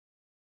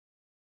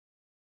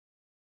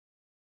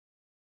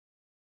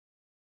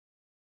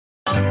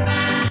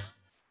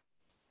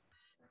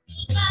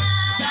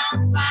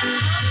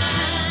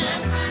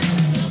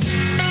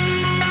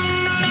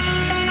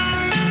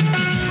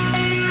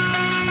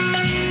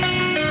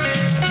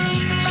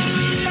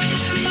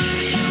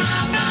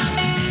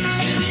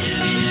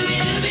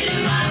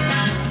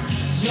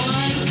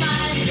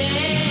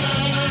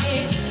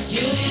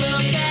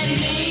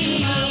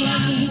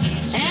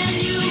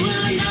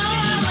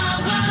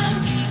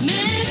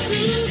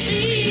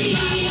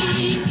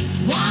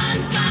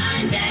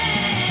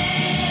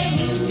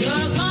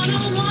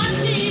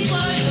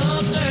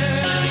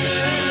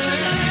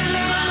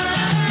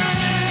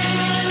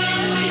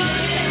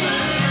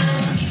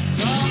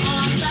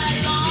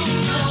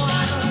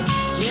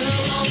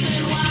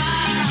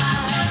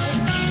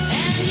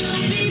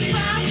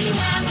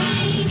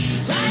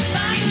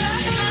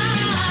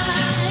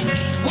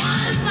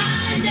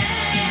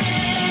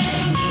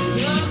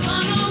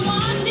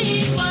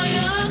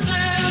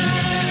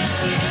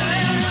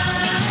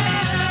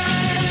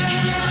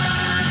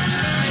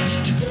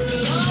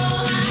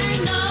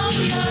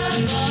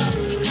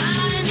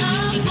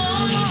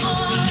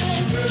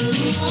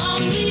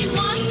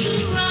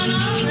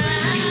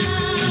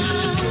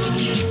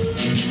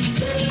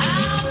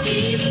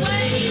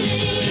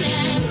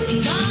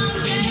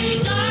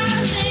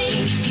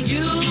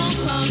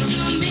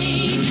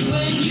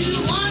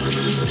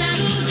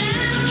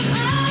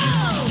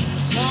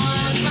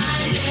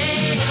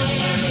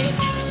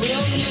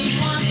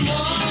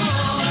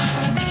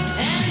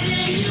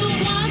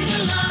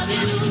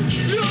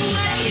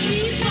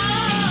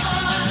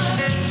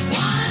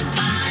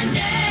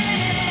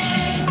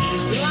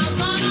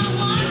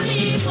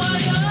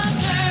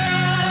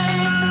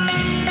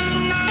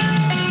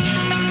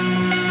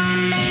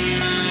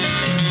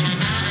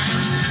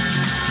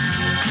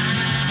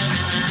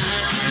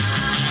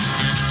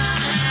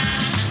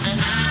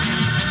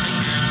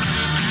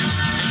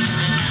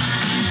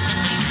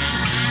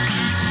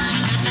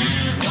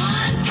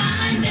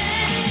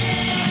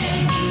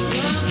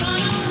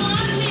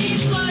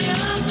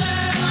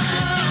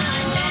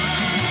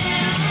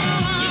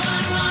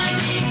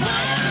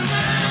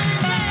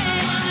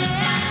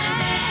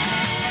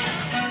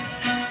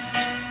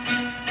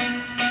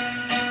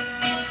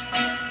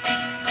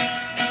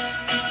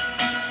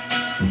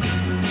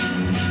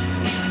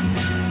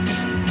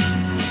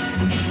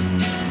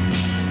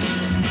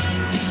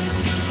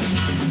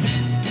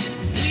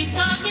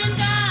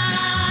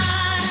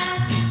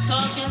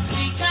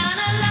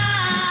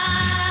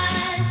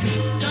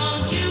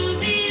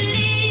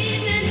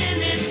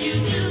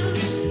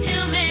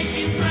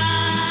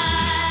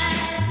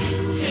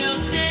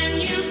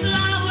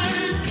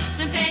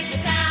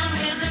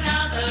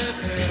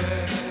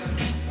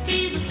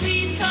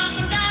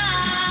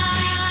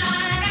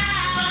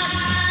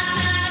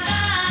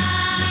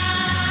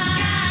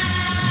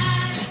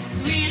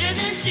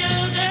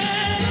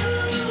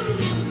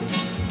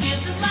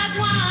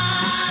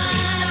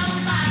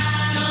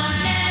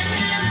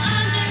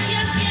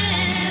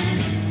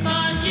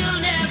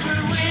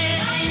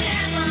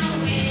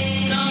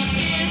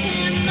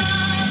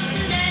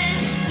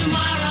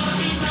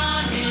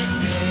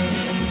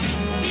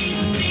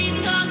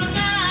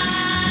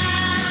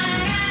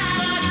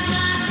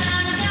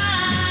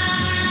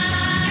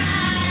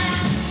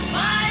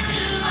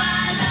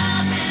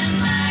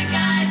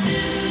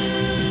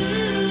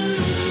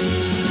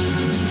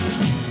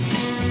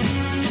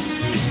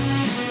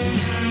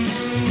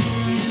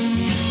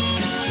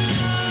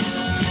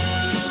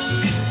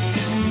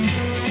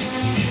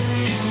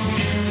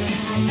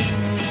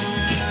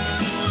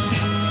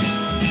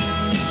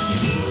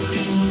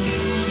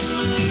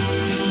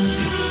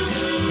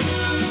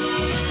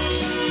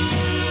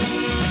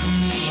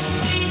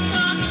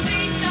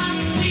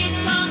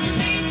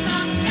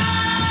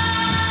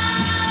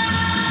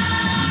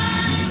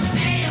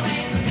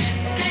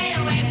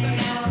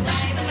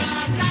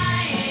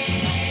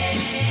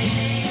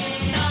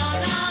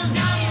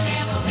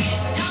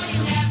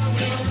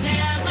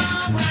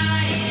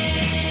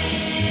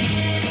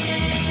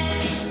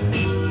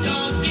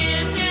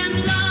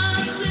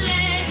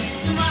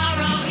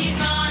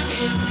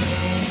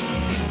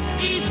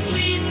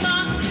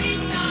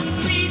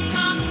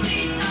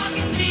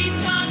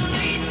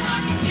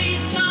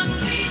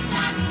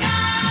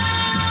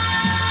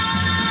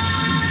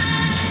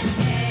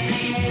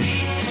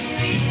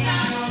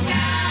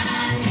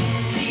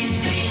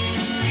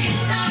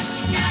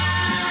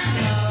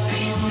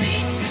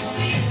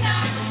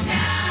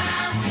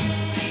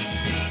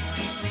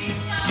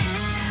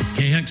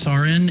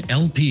WXRN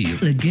LP,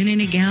 Laguna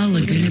Niguel,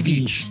 Laguna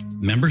Beach.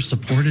 Member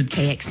supported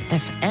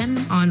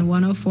KXFM on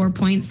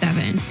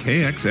 104.7.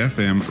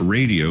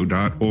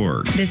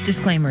 KXFMradio.org. This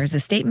disclaimer is a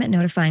statement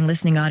notifying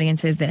listening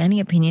audiences that any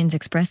opinions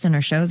expressed on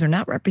our shows are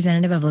not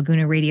representative of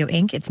Laguna Radio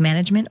Inc., its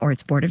management, or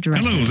its board of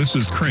directors. Hello, this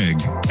is Craig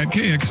at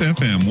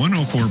KXFM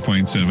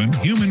 104.7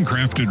 Human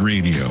Crafted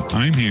Radio.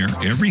 I'm here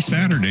every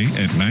Saturday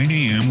at 9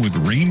 a.m. with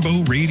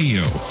Rainbow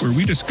Radio, where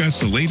we discuss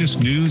the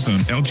latest news on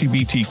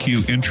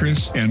LGBTQ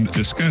interests and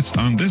discuss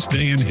on this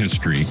day in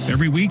history.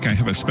 Every week I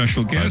have a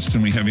special guest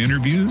and we have interviews.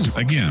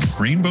 Again,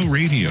 Rainbow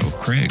Radio,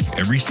 Craig,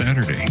 every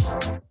Saturday.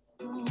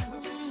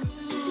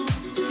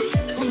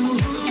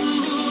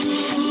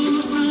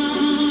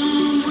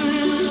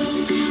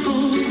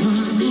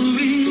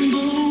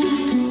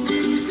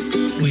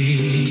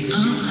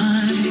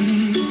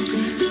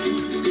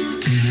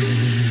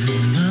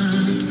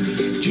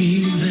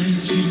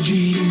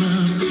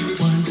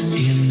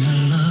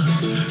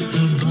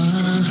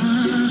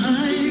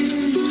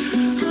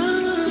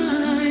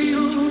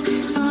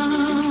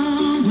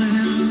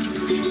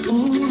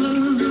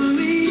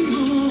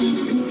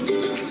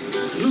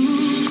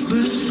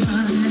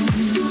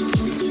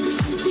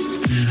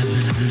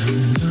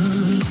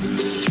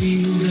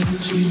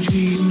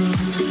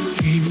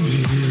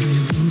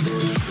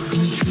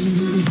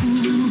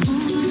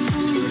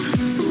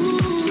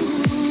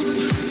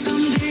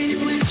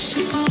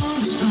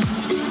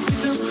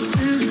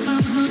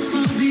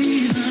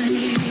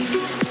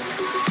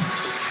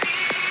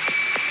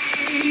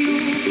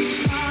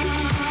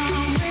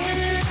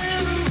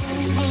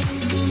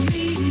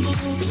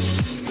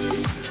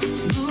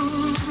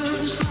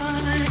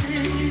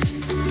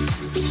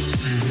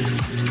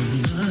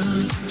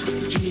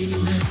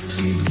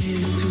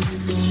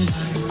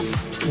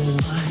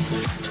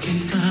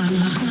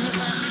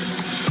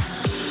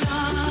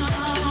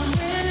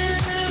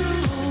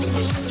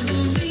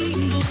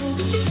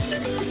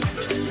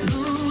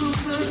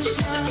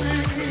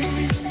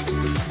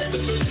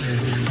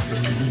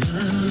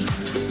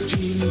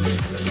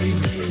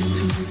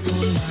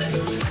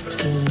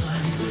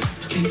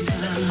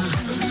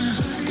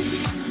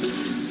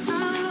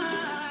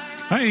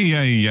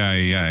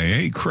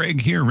 Hey,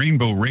 Craig here,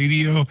 Rainbow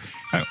Radio.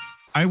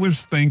 I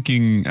was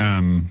thinking,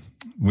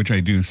 which I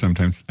do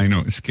sometimes, I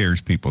know it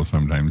scares people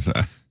sometimes,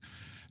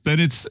 that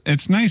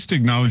it's nice to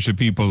acknowledge the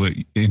people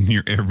that in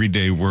your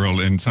everyday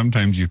world, and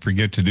sometimes you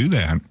forget to do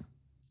that,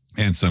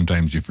 and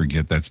sometimes you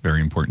forget that's a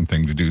very important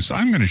thing to do. So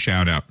I'm going to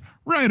shout out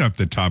right up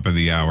the top of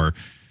the hour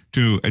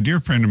to a dear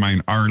friend of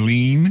mine,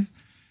 Arlene.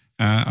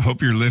 I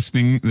hope you're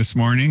listening this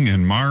morning,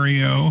 and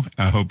Mario,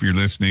 I hope you're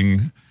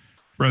listening,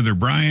 Brother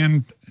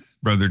Brian,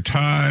 Brother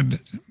Todd,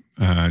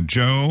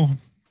 Joe,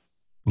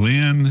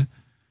 Lynn,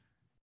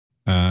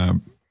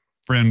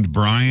 friend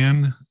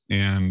Brian,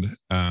 and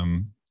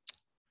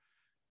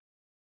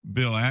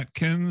Bill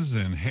Atkins,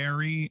 and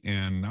Harry,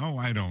 and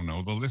I don't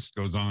know. The list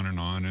goes on.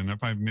 And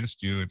if I've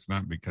missed you, it's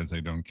not because I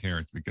don't care.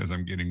 It's because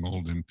I'm getting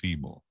old and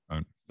feeble.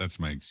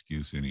 That's my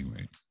excuse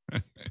anyway.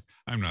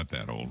 I'm not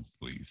that old,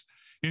 please.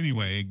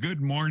 Anyway,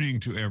 good morning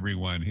to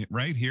everyone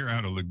right here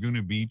out of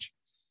Laguna Beach.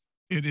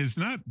 It is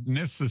not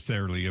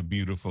necessarily a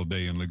beautiful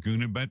day in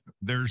Laguna, but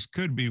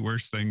could be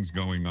worse things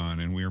going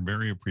on, and we are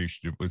very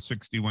appreciative. With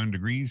 61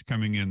 degrees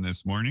coming in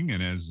this morning,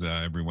 and as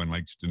everyone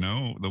likes to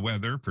know, the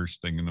weather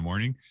first thing in the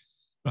morning,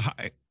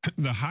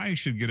 the high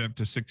should get up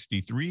to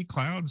 63.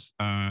 Clouds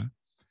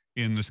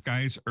in the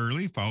skies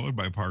early, followed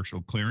by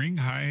partial clearing.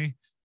 High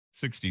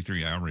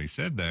 63. I already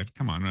said that.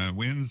 Come on,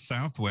 winds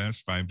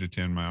southwest 5 to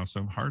 10 miles,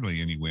 so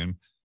hardly any wind.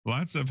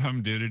 Lots of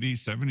humidity,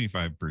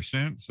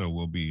 75%, so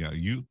we'll be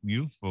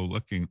youthful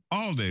looking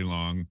all day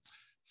long.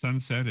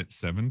 Sunset at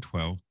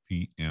 7:12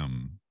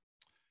 p.m.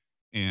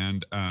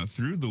 And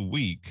through the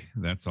week,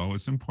 that's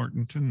always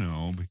important to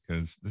know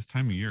because this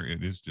time of year,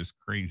 it is just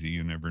crazy.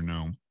 You never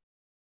know.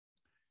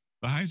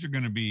 The highs are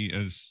going to be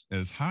as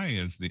high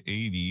as the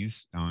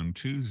 80s on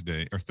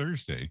Tuesday or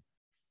Thursday.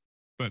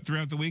 But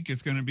throughout the week,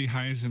 it's going to be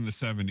highs in the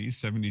 70s,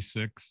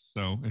 76.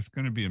 So it's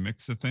going to be a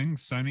mix of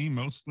things, sunny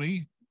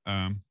mostly.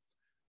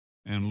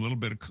 And a little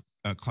bit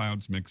of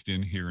clouds mixed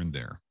in here and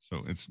there.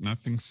 So it's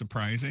nothing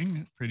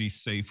surprising, pretty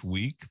safe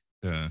week.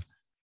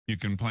 You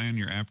can plan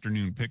your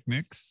afternoon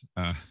picnics,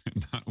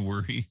 not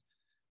worry.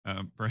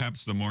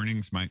 Perhaps the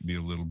mornings might be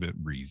a little bit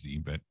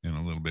breezy, and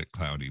a little bit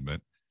cloudy,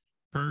 but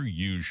per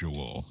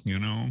usual,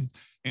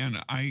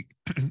 And I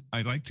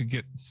like to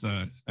get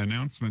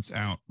announcements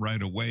out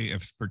right away,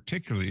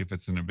 particularly if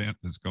it's an event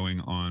that's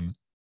going on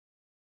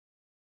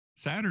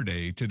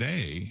Saturday,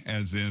 today,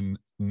 as in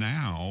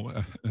now.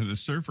 The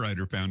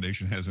Surfrider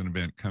Foundation has an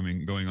event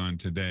going on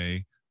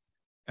today.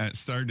 It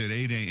started at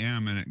 8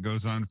 a.m. and it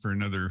goes on for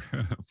another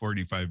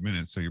 45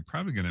 minutes. So you're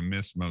probably going to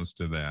miss most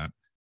of that.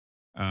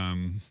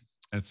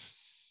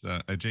 It's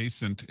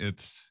adjacent.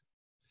 It's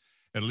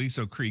at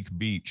Aliso Creek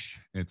Beach.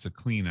 It's a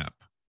cleanup.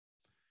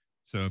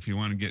 So if you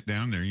want to get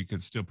down there, you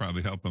could still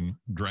probably help them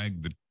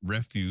drag the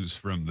refuse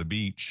from the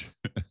beach.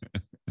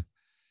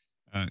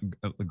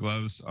 The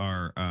gloves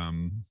are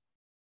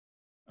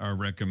are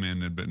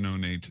recommended, but no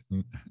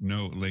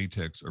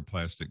latex or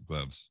plastic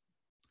gloves,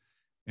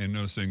 and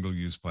no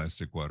single-use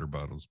plastic water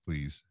bottles,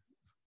 please,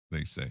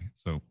 they say.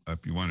 So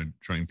if you want to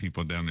join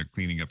people down there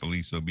cleaning up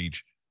Aliso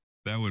Beach,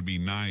 that would be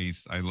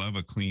nice. I love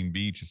a clean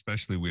beach,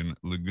 especially when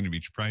Laguna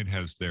Beach Pride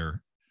has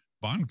their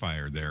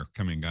bonfire there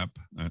coming up.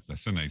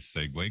 That's a nice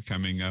segue,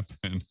 coming up.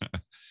 And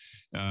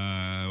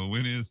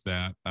when is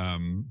that?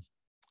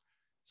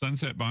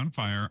 Sunset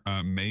Bonfire,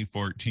 May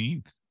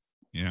 14th.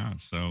 Yeah,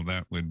 so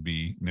that would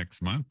be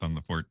next month on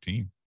the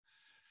 14th.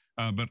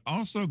 But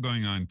also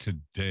going on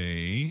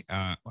today,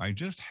 I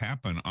just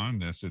happened on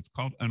this. It's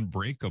called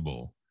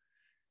Unbreakable.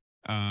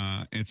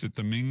 It's at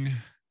the Ming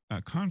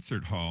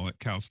Concert Hall at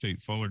Cal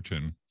State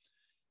Fullerton.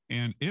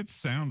 And it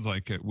sounds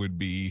like it would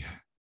be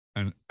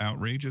an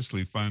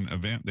outrageously fun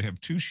event. They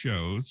have two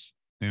shows,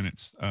 and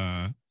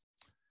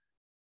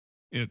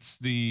it's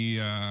the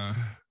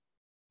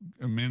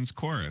men's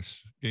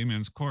chorus, gay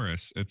men's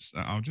chorus. It's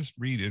I'll just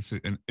read.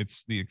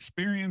 It's the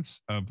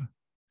experience of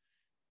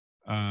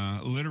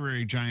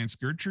literary giants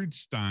Gertrude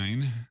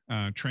Stein,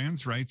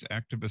 trans rights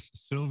activist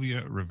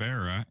Sylvia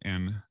Rivera,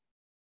 and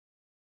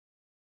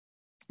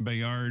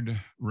Bayard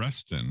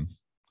Rustin,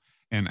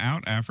 an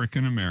out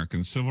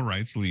African-American civil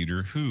rights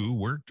leader who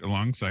worked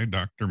alongside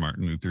Dr.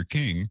 Martin Luther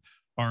King,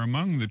 are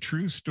among the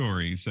true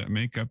stories that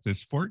make up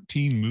this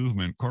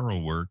 14-movement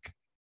choral work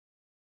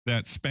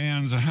that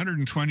spans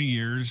 120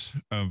 years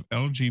of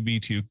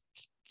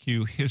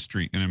LGBTQ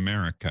history in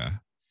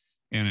America.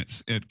 And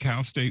it's at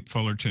Cal State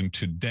Fullerton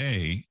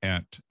today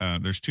at,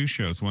 there's two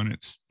shows, one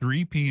at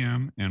 3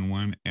 p.m. and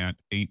one at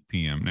 8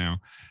 p.m.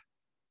 Now,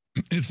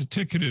 it's a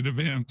ticketed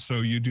event,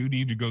 so you do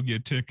need to go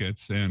get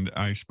tickets. And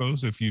I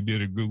suppose if you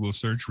did a Google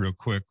search real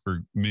quick for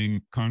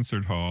Ming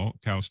Concert Hall,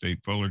 Cal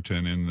State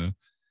Fullerton, and the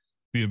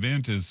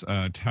event is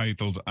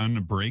titled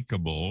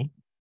Unbreakable,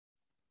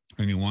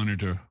 and you wanted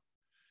to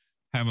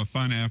have a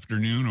fun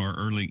afternoon or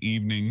early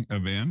evening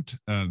event,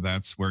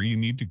 that's where you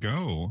need to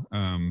go.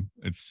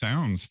 It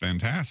sounds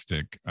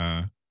fantastic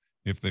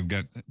if they've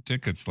got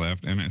tickets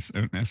left, and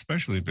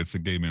especially if it's a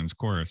gay men's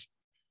chorus.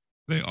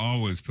 They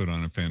always put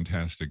on a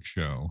fantastic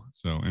show.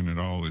 So, and it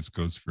always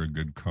goes for a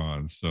good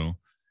cause. So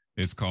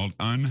it's called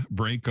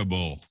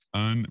Unbreakable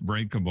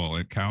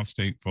at Cal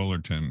State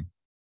Fullerton.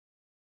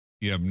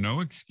 You have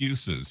no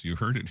excuses. You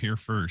heard it here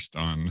first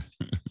on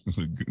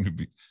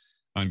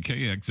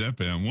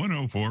KXFM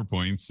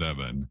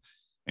 104.7.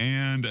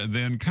 And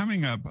then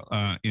coming up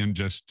in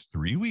just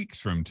 3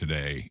 weeks from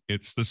today,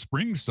 it's the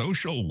Spring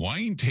Social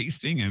Wine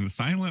Tasting and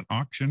Silent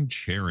Auction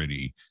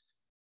Charity.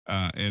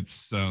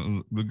 It's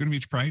Laguna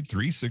Beach Pride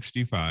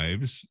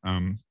 365's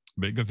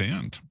big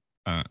event.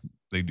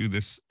 They do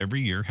this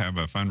every year, have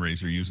a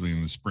fundraiser, usually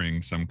in the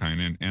spring, some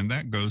kind, and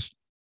that goes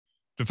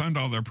to fund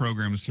all their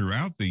programs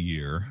throughout the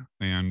year.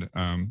 And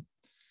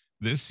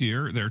this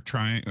year, they're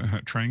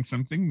trying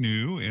something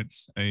new.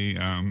 It's a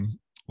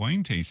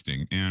wine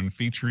tasting and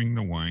featuring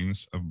the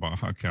wines of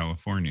Baja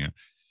California.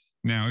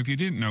 Now, if you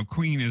didn't know,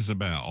 Queen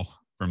Isabel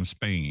from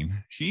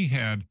Spain, she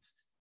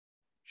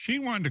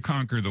wanted to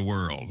conquer the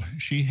world.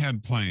 She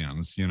had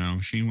plans, you know.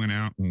 She went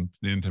out and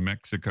into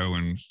Mexico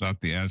and thought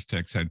the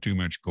Aztecs had too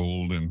much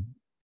gold and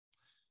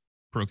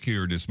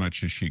procured as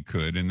much as she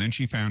could. And then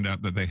she found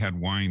out that they had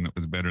wine that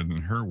was better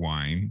than her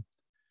wine.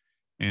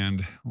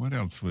 And what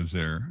else was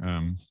there?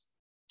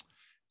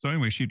 So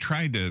anyway, she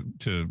tried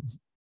to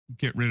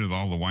get rid of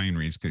all the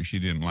wineries because she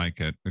didn't like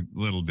it.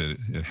 Little did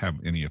it have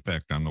any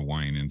effect on the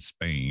wine in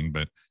Spain,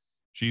 but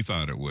she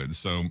thought it would.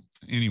 So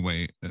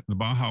anyway, the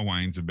Baja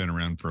wines have been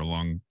around for a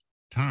long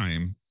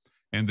time,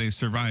 and they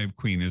survived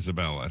Queen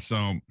Isabella.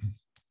 So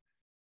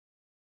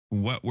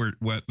what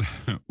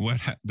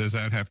does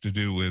that have to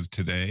do with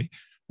today?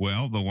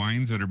 Well, the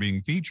wines that are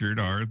being featured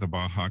are the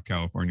Baja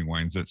California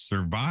wines that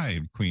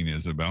survived Queen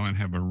Isabel and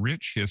have a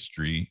rich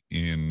history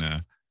in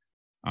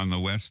on the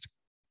west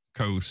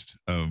coast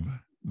of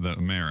the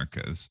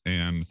Americas.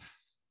 And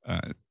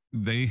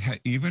they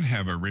even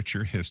have a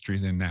richer history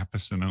than Napa,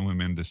 Sonoma,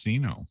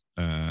 Mendocino,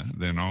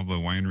 than all the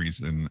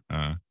wineries in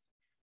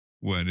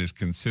what is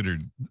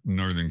considered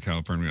Northern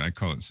California. I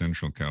call it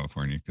Central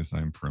California because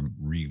I'm from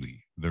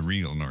the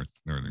real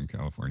Northern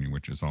California,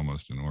 which is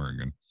almost in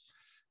Oregon.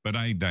 But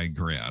I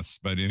digress.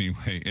 But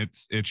anyway,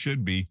 it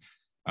should be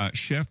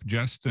Chef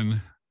Justin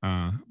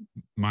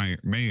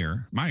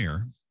Myers,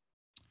 Myers.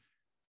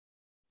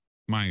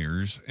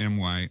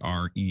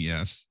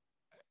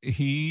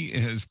 He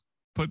has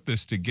put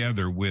this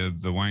together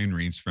with the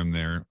wineries from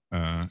there,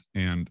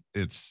 and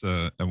it's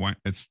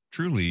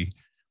truly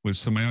with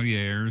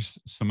sommeliers,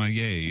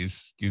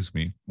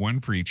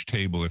 one for each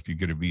table if you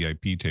get a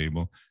VIP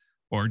table,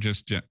 or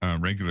just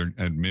regular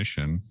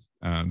admission.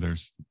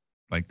 There's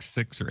like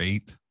 6 or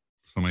 8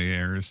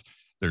 sommeliers.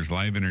 There's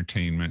live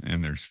entertainment,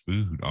 and there's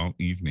food all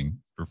evening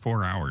for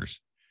 4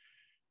 hours.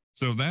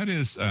 So that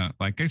is,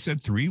 like I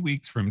said, 3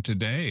 weeks from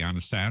today on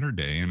a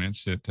Saturday, and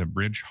it's at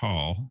Bridge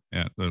Hall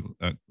at the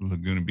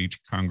Laguna Beach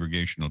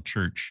Congregational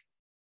Church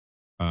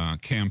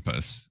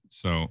campus.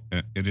 So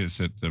it is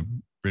at the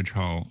Bridge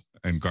Hall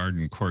and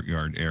Garden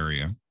Courtyard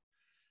area.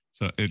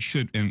 So it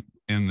should,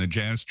 and the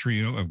jazz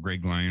trio of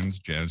Greg Lyons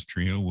Jazz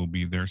Trio will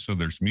be there. So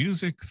there's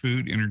music,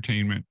 food,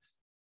 entertainment,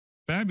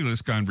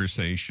 fabulous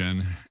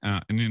conversation,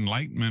 an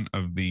enlightenment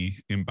of the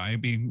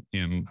imbibing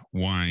in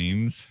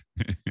wines,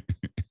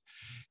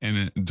 and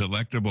a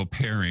delectable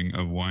pairing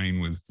of wine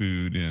with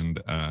food.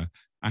 And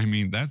I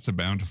mean, that's a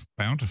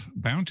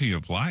bounty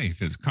of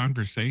life is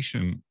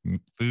conversation,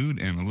 food,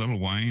 and a little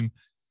wine,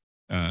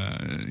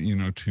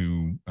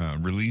 to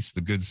release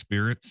the good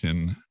spirits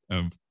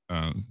of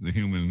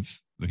the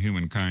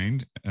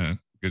humankind,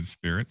 good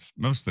spirits.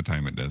 Most of the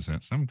time it does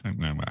that. Sometimes,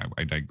 no,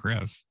 I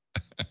digress.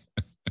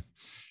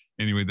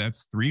 Anyway,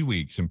 that's 3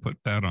 weeks, and put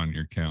that on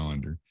your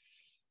calendar.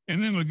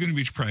 And then Laguna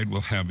Beach Pride will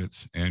have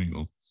its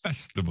annual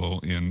festival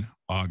in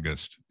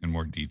August, and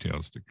more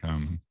details to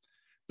come.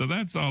 So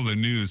that's all the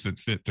news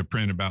that's fit to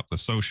print about the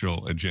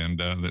social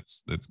agenda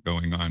that's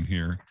going on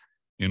here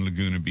in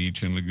Laguna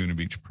Beach and Laguna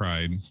Beach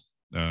Pride.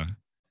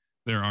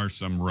 There are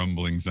some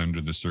rumblings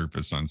under the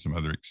surface on some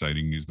other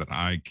exciting news, but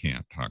I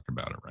can't talk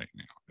about it right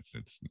now.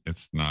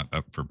 It's not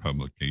up for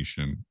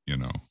publication,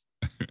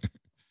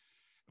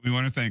 We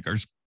want to thank our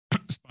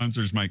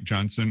sponsors, Mike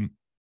Johnson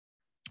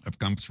of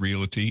Compass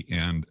Realty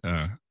and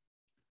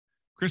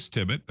Chris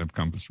Tibbett of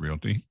Compass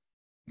Realty.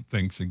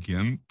 Thanks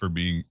again for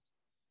being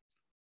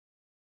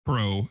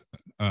pro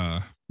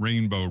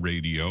Rainbow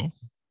Radio.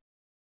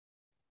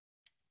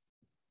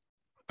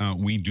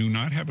 We do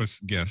not have a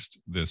guest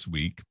this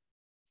week,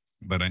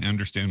 but I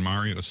understand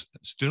Mario's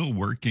still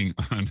working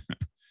on.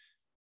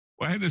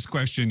 Well, I had this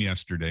question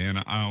yesterday,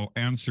 and I'll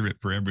answer it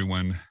for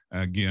everyone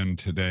again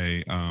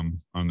today on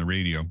the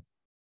radio.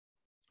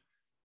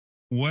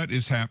 What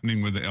is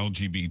happening with the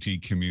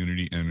LGBT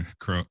community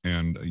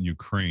and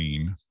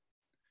Ukraine?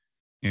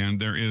 And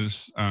there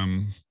is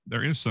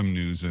some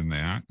news in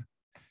that,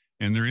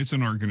 and there is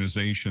an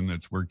organization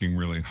that's working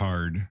really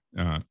hard,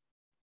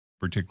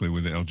 particularly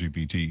with the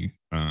LGBT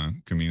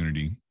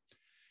community,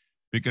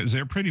 because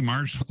they're pretty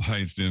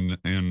marginalized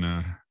in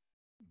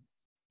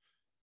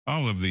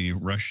all of the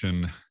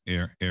Russian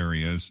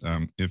areas.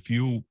 If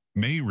you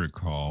may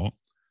recall,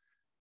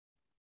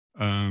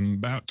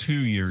 about 2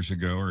 years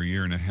ago or a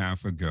year and a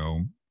half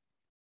ago,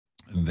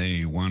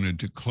 they wanted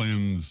to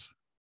cleanse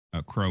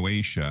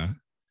Croatia.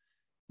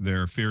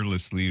 Their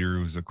fearless leader,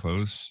 who was a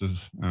close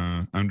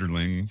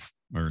underling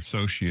or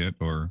associate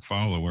or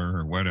follower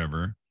or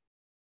whatever,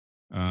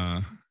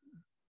 and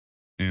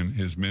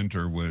his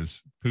mentor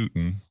was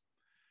Putin.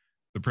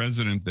 The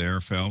president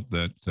there felt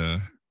that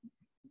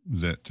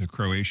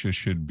Croatia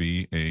should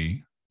be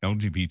a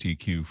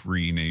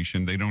LGBTQ-free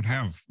nation. We don't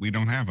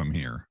have them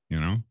here,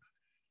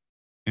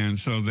 And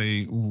so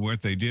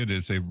what they did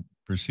is they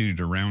proceeded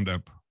to round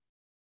up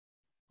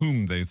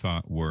whom they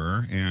thought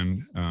were,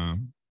 and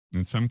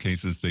in some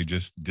cases they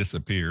just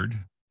disappeared.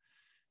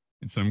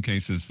 In some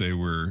cases they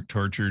were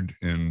tortured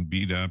and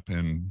beat up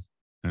and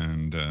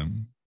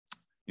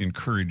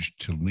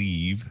encouraged to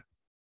leave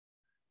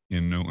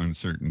in no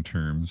uncertain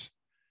terms.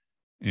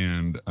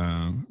 And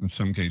in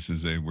some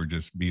cases they were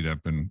just beat up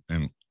and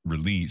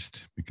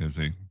released because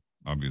they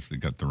obviously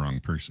got the wrong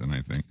person,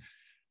 I think.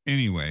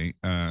 Anyway,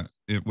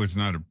 it was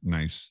not a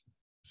nice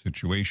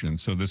situation.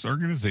 So this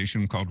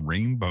organization called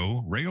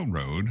Rainbow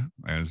Railroad,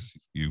 as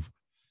you've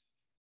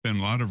been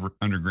a lot of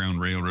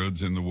underground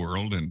railroads in the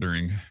world and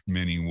during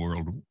many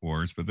world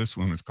wars, but this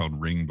one is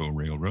called Rainbow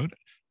Railroad,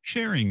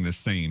 sharing the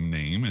same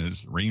name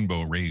as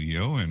Rainbow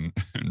Radio and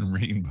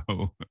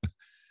Rainbow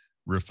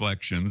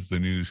Reflections, the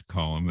news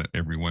column that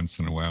every once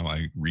in a while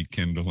I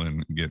rekindle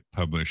and get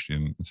published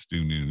in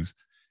Stu News.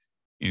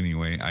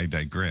 Anyway, I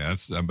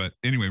digress. But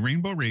anyway,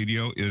 Rainbow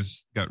Radio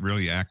got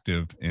really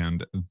active,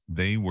 and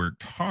they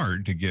worked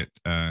hard to get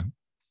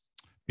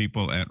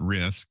people at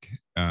risk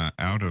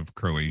out of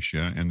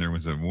Croatia. And there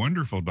was a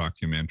wonderful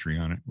documentary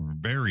on it,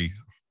 very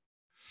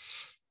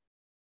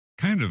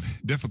kind of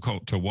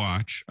difficult to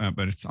watch,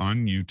 but it's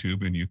on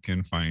YouTube and you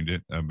can find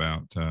it,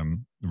 about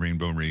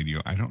Rainbow Radio.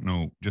 I don't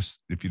know, just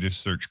if you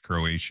just search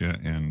Croatia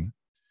and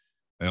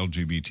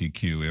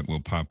LGBTQ, it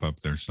will pop up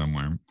there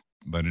somewhere.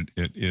 But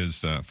it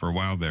is, for a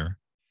while there,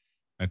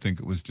 I think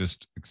it was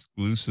just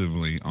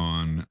exclusively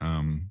on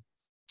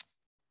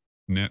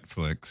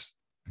Netflix,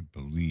 I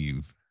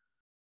believe.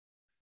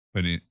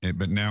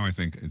 But now I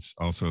think it's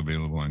also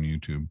available on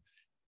YouTube.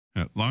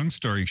 Long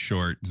story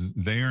short,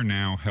 they are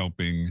now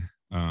helping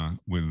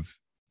with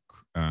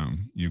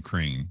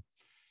Ukraine,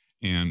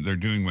 and they're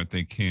doing what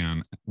they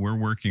can. We're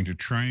working to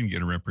try and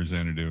get a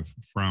representative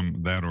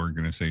from that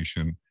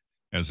organization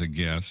as a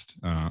guest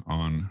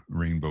on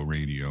Rainbow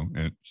Radio.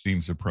 It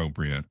seems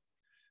appropriate.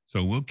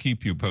 So we'll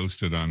keep you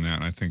posted on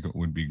that. I think it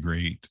would be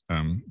great.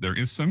 There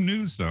is some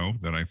news, though,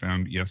 that I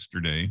found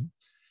yesterday.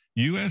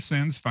 U.S.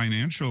 sends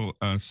financial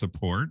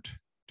support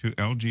to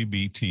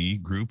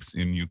LGBT groups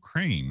in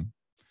Ukraine.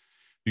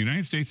 The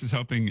United States is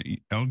helping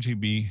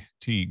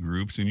LGBT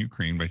groups in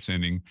Ukraine by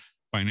sending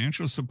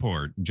financial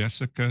support.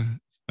 Jessica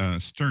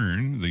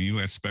Stern, the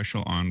U.S.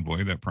 Special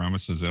Envoy that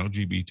promises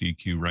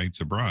LGBTQ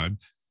rights abroad,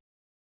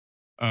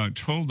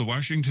 told the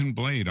Washington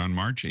Blade on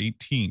March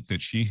 18th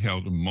that she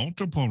held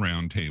multiple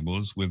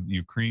roundtables with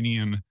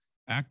Ukrainian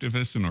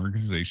activists and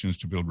organizations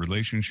to build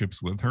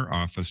relationships with her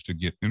office to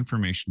get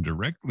information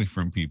directly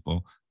from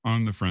people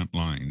on the front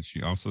lines.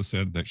 She also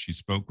said that she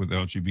spoke with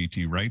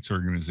LGBT rights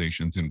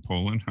organizations in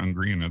Poland,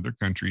 Hungary, and other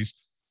countries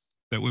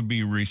that would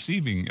be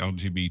receiving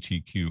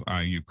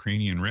LGBTQI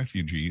Ukrainian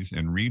refugees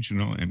and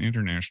regional and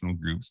international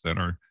groups that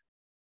are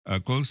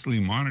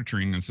closely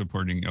monitoring and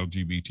supporting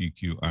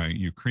LGBTQI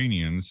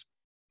Ukrainians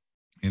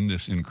in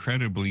this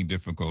incredibly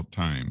difficult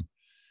time.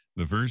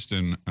 The first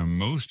and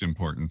most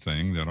important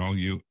thing that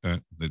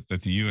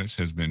that the U.S.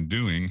 has been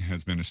doing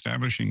has been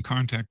establishing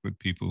contact with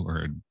people who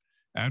are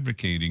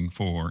advocating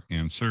for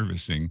and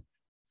servicing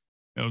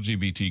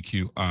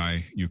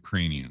LGBTQI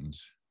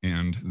Ukrainians,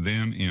 and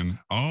then in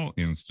all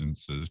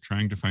instances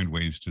trying to find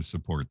ways to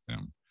support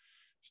them.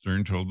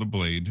 Stern told the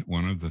Blade,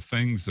 one of the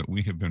things that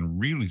we have been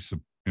really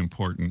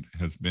important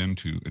has been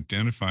to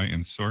identify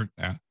and sort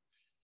out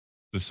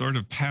the sort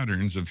of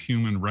patterns of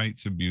human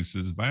rights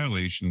abuses,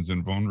 violations,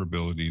 and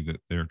vulnerability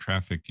that they're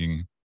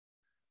trafficking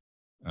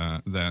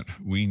that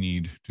we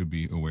need to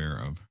be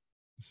aware of.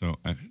 So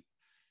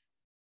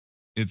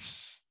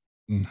it's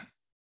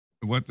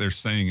what they're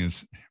saying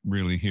is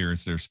really here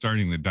is they're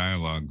starting the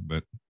dialogue,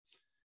 but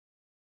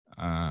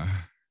I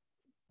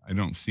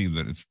don't see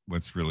that it's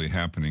what's really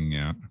happening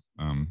yet.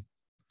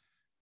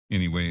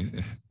 Anyway,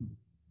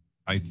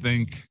 I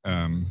think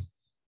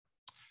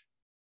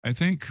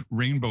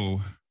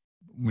Rainbow,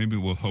 maybe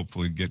we'll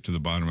hopefully get to the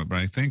bottom of it, but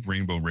I think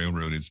Rainbow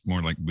Railroad is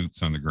more like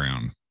boots on the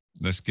ground.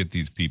 Let's get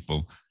these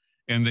people,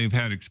 and they've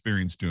had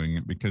experience doing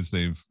it because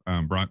they've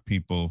brought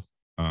people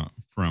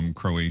from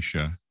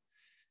Croatia,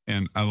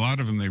 and a lot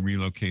of them they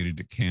relocated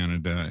to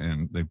Canada,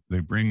 and they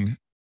bring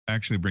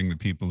the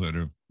people that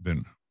have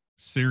been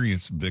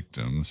serious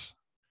victims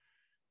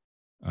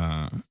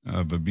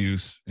of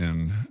abuse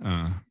and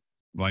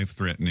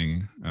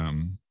life-threatening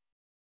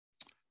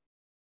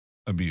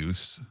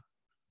abuse,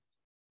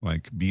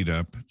 like beat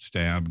up,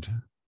 stabbed,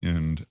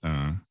 and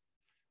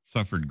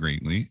suffered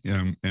greatly.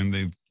 And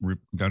they've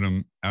got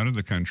them out of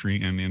the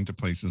country and into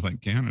places like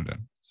Canada.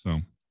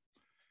 So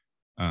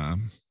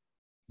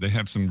they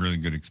have some really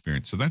good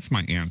experience. So that's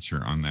my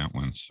answer on that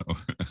one. So,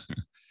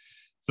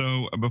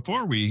 so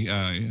before we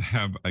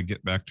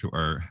get back to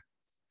our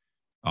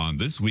on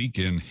this week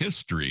in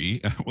history,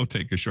 we'll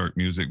take a short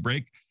music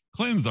break,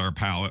 cleanse our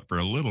palate for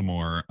a little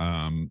more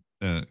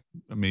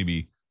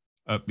maybe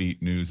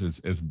upbeat news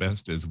as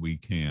best as we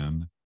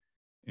can.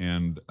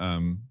 And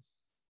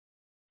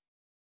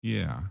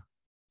yeah,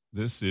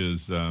 this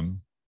is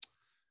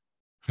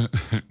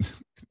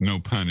no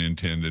pun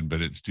intended,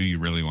 but it's Do You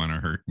Really Want to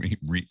Hurt Me?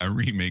 A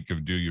remake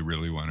of Do You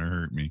Really Want to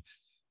Hurt Me?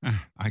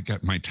 I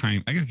got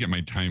to get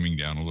my timing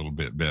down a little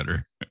bit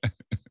better.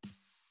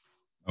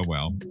 Oh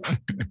well.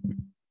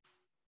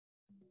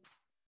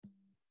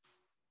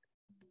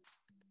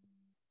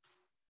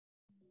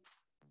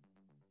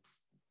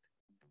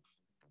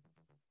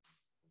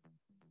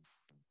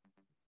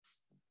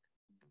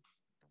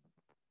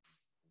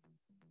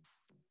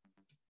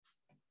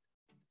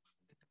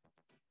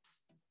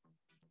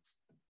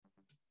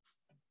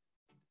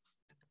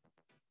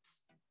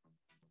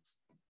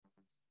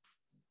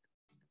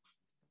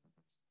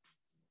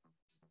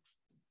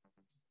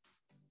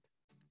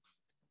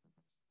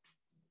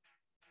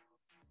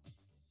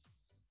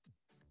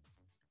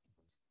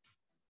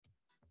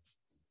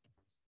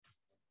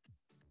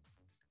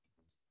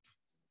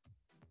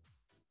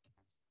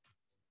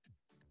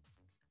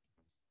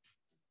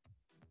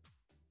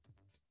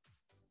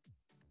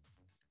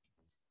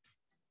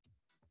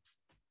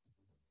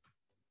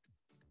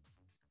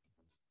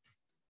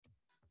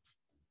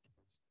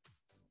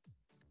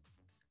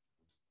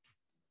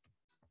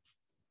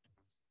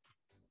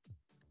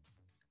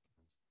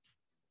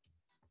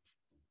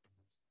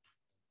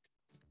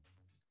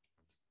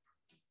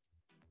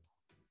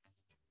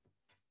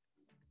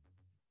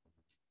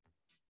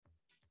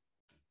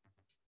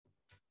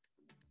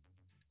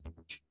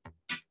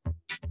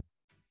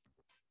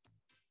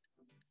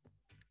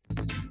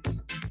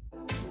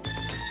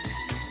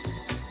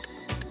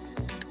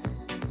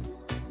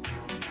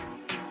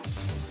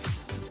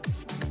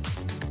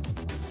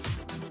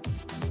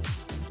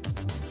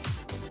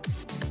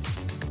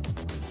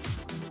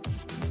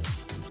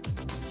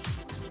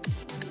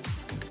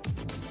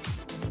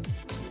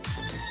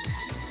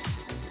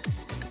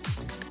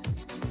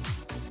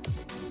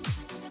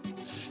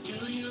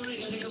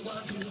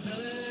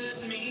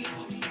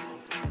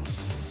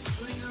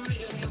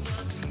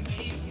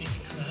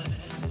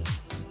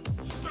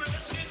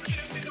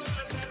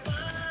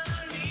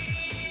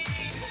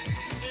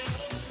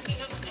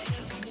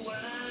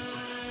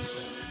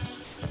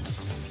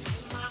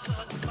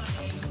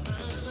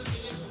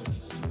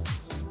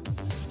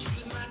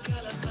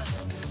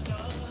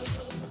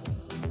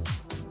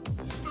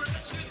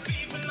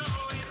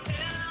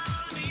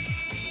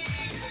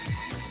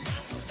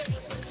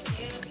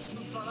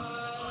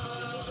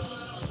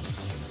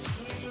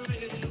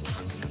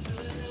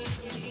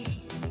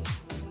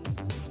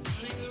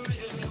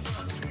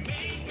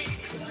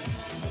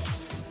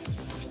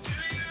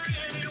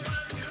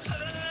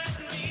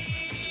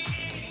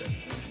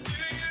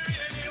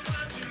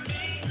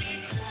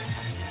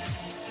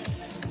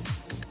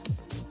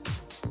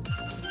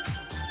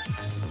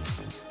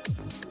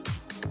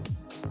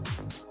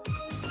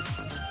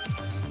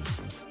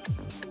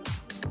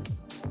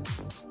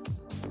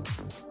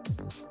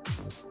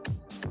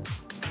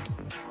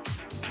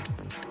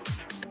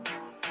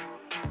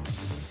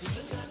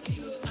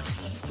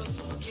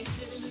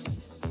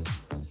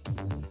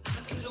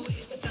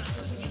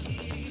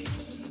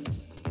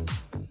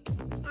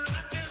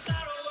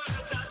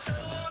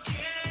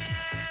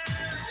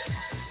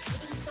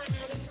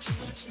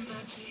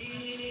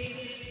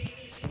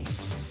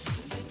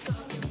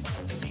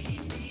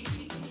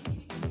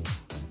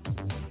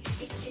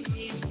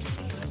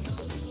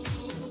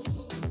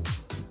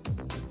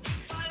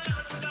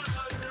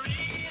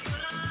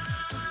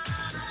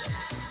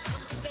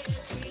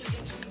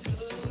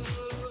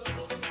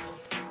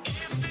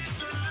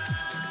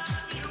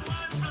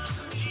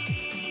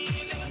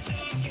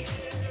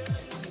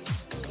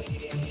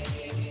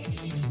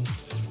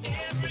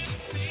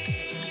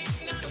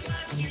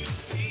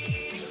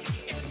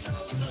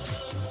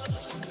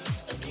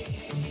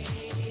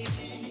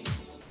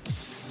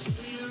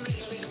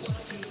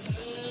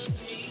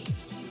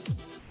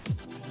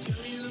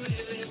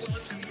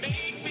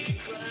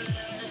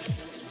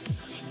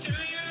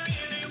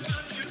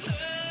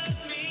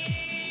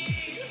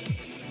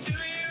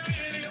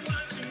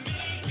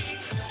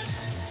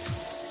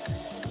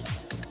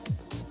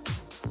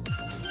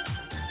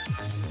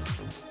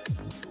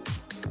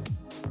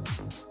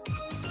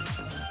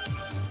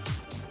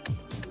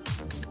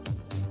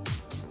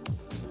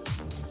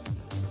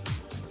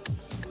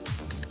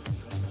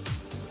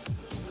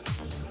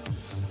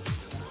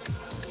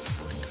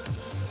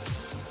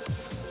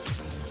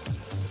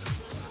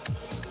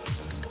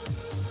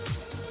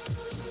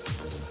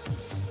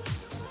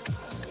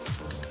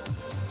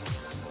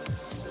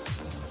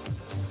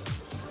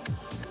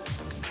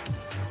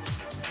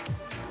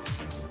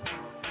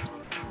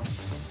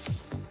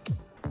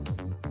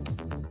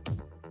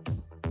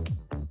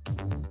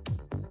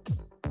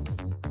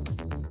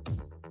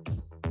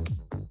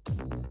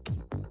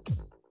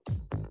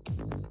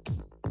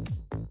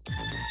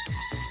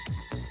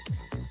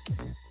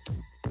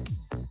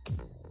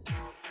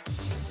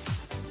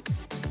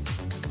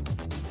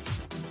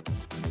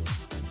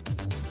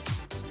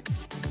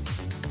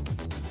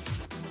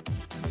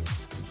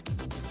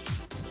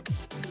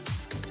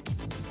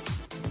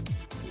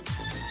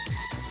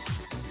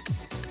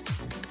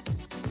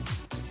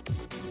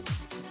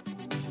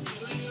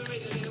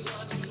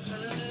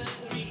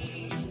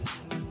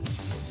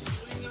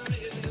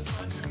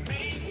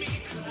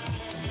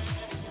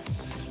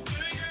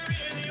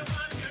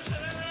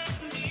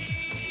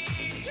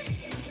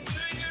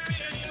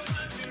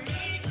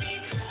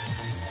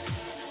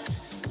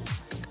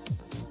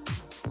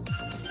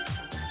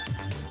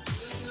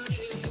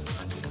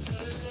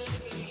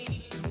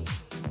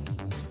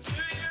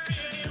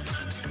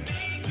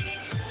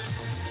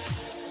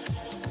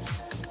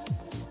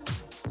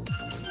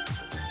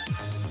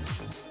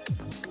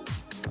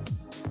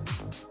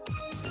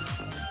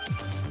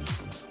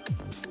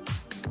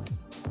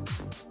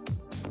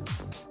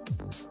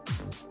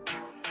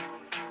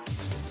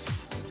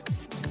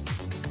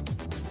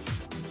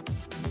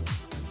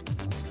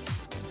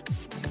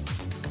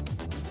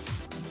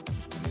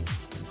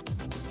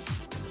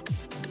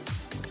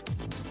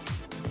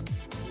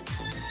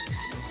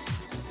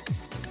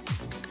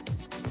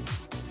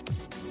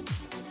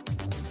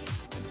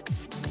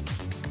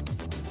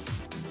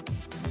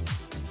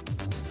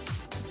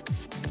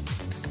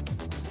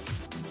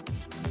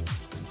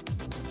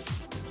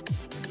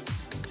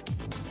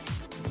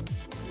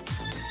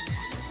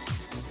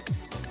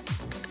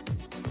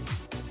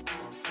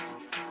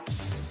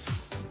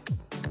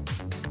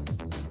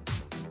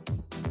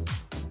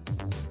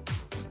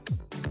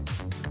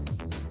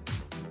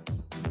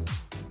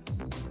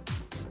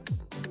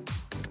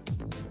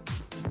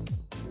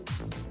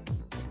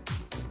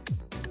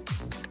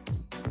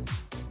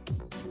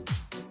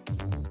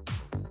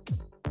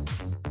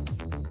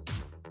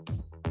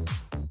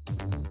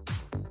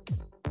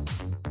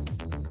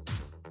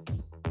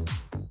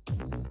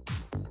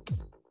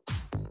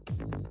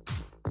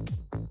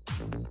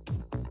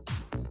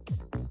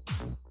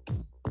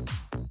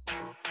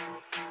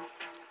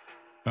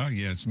 Oh,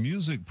 yes.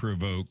 Music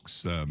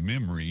provokes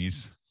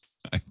memories.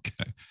 I,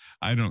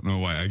 I don't know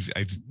why.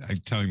 I'm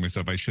telling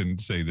myself I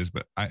shouldn't say this,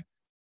 but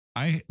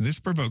this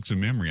provokes a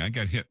memory. I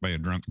got hit by a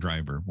drunk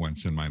driver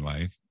once in my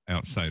life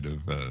outside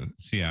of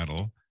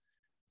Seattle,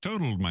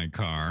 totaled my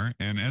car.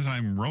 And as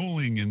I'm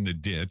rolling in the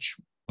ditch,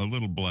 a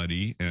little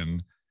bloody,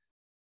 and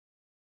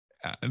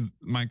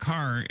my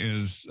car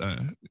is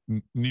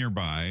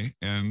nearby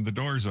and the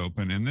door's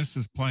open, and this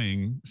is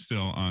playing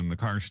still on the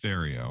car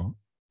stereo.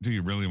 Do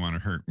you really want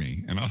to hurt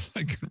me? And all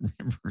I can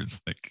remember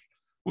is like,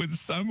 would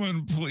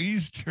someone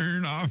please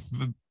turn off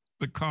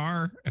the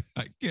car?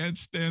 I can't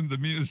stand the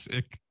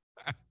music.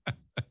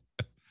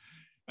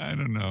 I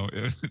don't know.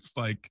 It's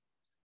like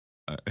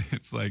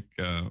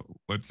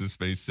what's his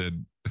face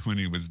said when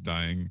he was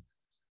dying.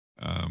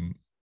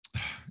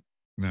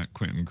 Not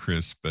Quentin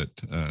Crisp, but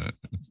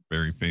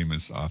very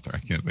famous author. I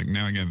can't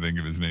think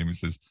of his name. He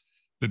says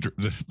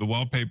the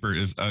wallpaper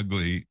is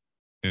ugly,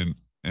 and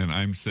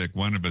I'm sick.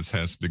 One of us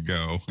has to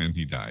go, and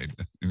he died.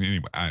 And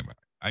anyway,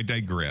 I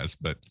digress.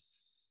 But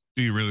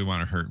do you really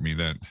want to hurt me?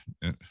 That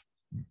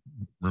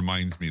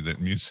reminds me that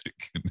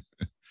music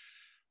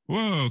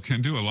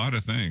can do a lot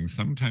of things.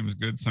 Sometimes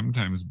good,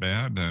 sometimes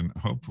bad, and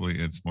hopefully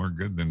it's more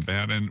good than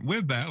bad. And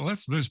with that,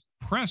 let's just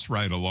press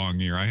right along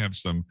here. I have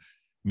some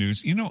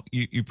news.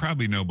 You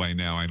probably know by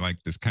now I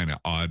like this kind of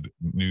odd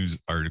news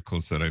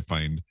articles that I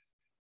find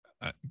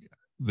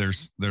they're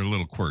a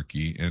little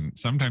quirky, and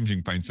sometimes you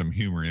can find some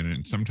humor in it,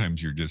 and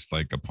sometimes you're just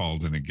like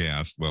appalled and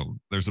aghast. Well,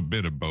 there's a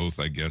bit of both,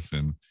 I guess,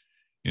 in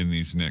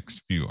these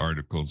next few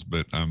articles.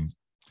 But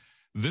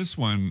this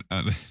one,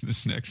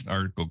 this next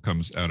article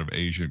comes out of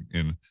Asia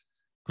in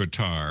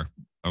Qatar.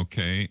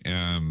 Okay.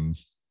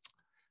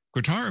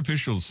 Qatar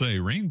officials say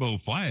rainbow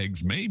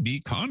flags may be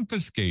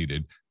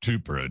confiscated to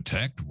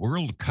protect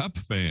World Cup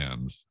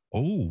fans.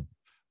 Oh,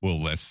 well,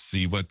 let's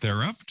see what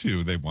they're up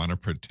to. They want to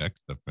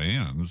protect the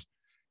fans.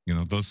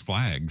 Those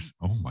flags.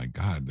 Oh, my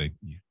God.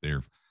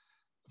 They're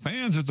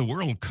fans at the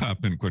World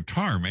Cup in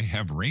Qatar may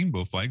have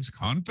rainbow flags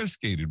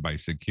confiscated by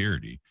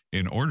security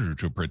in order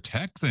to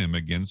protect them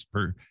against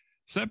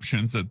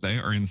perceptions that they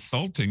are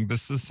insulting the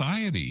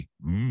society.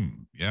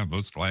 Yeah,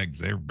 those flags,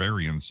 they're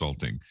very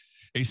insulting.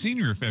 A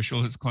senior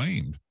official has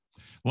claimed.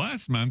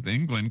 Last month,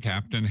 England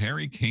captain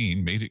Harry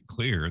Kane made it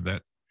clear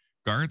that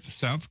Gareth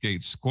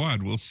Southgate's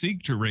squad will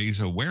seek to raise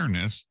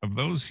awareness of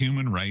those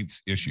human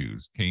rights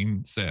issues.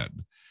 Kane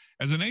said,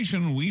 as a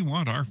nation, we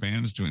want our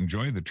fans to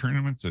enjoy the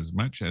tournaments as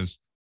much as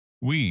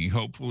we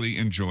hopefully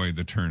enjoy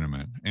the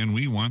tournament, and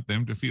we want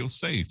them to feel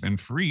safe and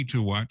free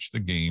to watch the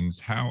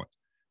games how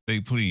they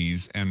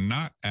please and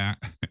not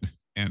act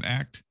and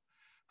act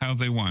how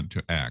they want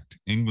to act.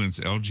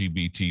 England's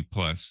LGBT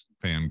plus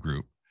fan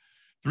group,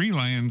 Three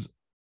Lions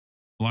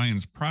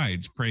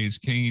Prides,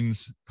 praised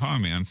Kane's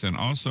comments and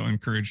also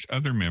encouraged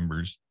other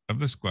members of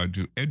the squad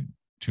to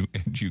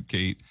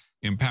educate,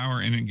 empower,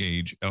 and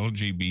engage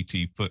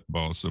LGBT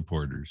football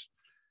supporters.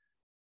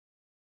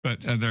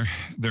 But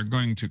they're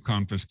going to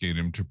confiscate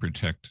him to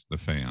protect the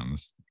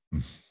fans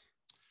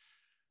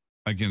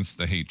against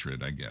the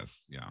hatred, I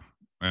guess. Yeah.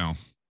 Well,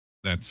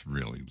 that's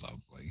really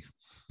lovely.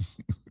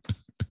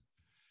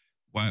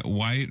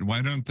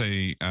 Why don't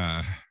they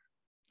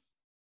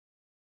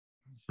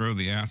throw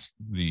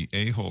the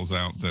a-holes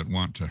out that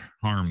want to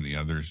harm the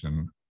others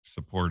and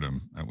support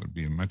them? That would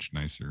be a much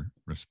nicer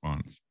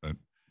response. But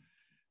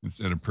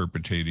instead of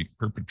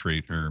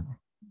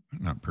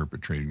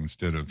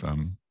instead of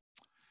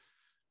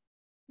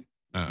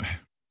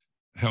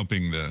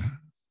helping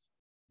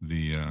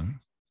the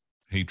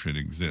hatred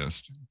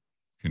exist,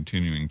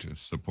 continuing to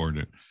support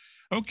it.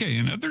 Okay,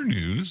 in other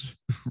news,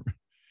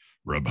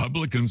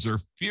 Republicans are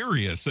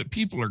furious that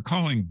people are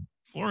calling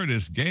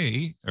Florida's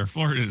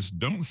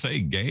Don't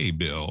Say Gay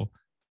bill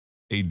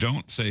a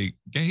Don't Say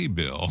Gay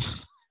bill.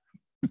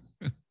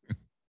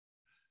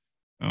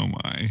 Oh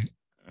my.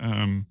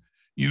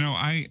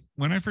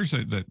 When I first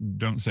said that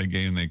Don't Say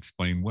Gay, and they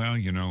explained, well,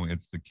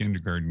 it's the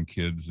kindergarten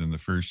kids and the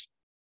first,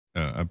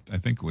 I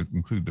think it would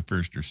include the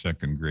first or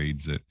second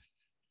grades, that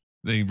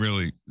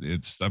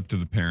it's up to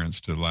the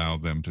parents to allow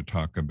them to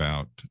talk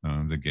about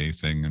the gay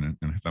thing. And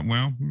I thought,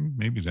 well,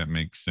 maybe that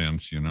makes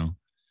sense,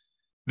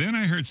 Then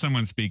I heard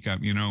someone speak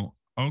up,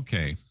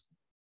 okay,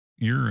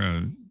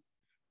 your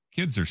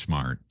kids are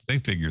smart. They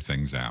figure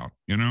things out,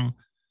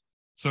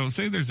 So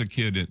say there's a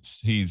kid,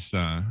 he's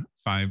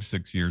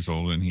 5-6 years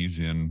old, and he's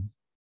in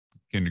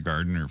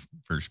kindergarten or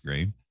first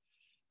grade,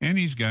 and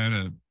he's got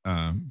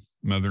a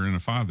mother and a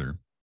father,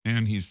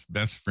 and his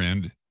best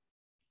friend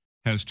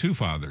has two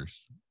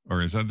fathers,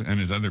 or his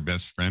other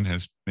best friend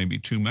has maybe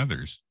two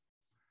mothers.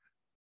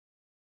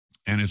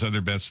 And his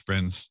other best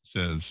friend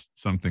says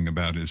something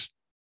about his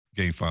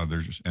gay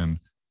fathers, and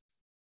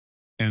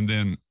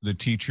then the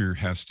teacher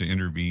has to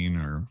intervene,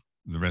 or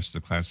the rest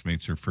of the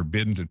classmates are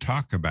forbidden to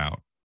talk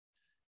about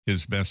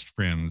his best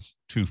friend's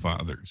two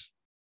fathers.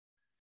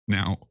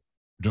 Now,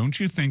 don't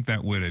you think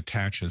that would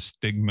attach a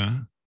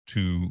stigma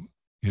to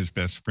his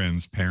best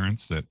friend's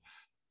parents, that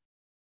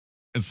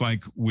it's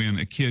like when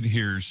a kid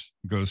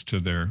goes to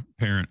their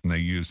parent and they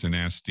use a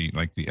nasty,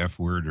 like the F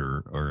word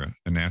or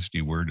a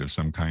nasty word of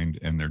some kind,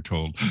 and they're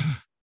told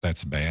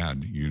that's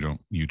bad. You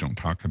don't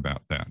talk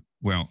about that.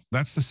 Well,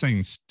 that's the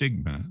same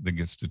stigma that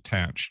gets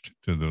attached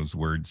to those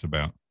words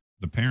about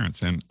the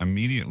parents. And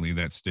immediately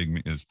that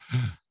stigma is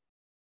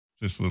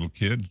this little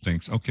kid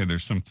thinks, okay,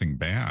 there's something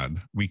bad.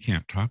 We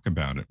can't talk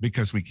about it.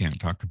 Because we can't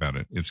talk about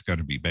it, it's got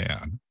to be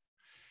bad.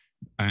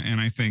 And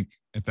I think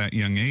at that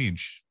young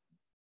age,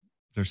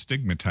 they're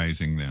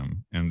stigmatizing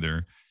them, and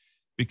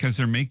because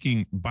they're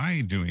making,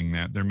 by doing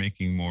that, they're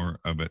making more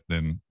of it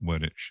than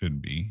what it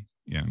should be.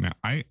 Yeah. Now,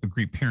 I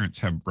agree parents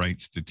have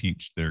rights to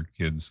teach their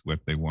kids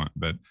what they want,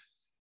 but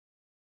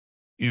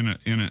in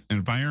an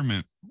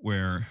environment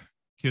where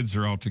kids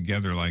are all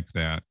together like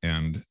that,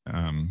 and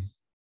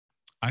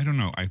I don't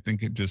know, I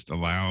think it just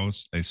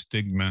allows a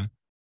stigma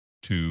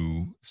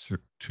to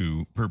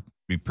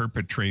be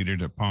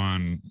perpetrated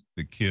upon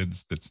the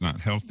kids that's not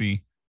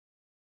healthy.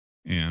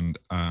 And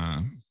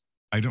as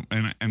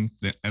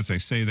I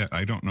say that,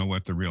 I don't know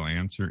what the real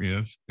answer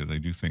is, because I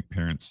do think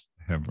parents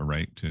have a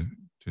right to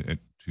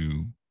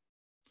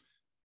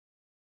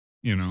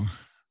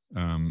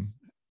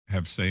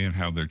have say in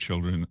how their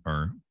children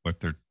are, what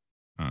they're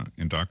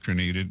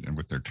indoctrinated and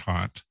what they're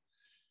taught.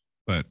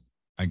 But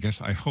I guess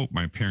my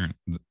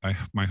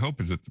hope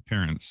is that the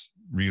parents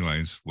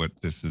realize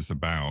what this is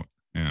about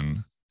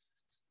and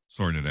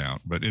sort it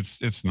out. But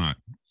it's not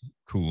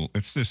cool.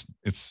 I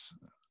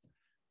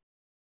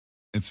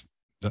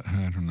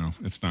don't know.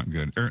 It's not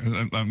good.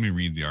 Let me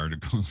read the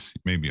articles.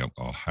 Maybe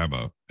I'll have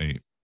a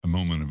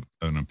moment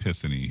of an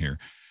epiphany here.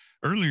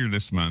 Earlier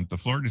this month, the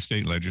Florida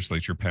State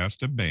Legislature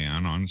passed a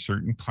ban on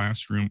certain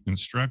classroom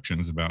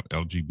instructions about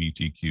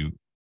LGBTQ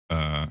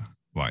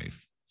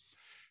life.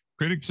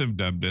 Critics have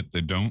dubbed it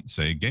the Don't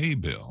Say Gay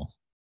bill,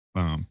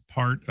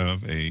 part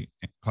of a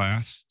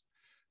class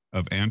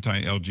of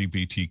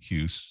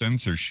anti-LGBTQ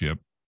censorship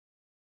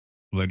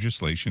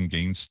legislation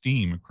gained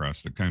steam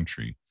across the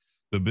country.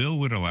 The bill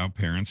would allow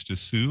parents to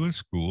sue a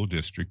school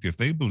district if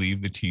they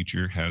believe the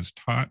teacher has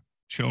taught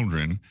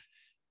children,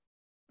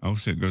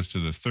 so it goes to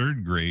the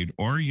third grade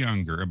or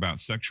younger, about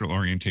sexual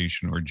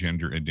orientation or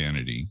gender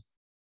identity.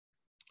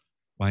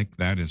 Like,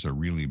 that is a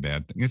really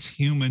bad thing. It's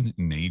human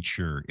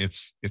nature.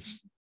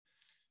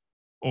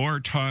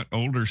 Or taught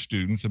older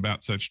students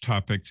about such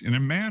topics in a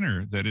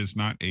manner that is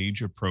not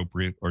age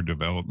appropriate or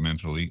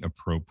developmentally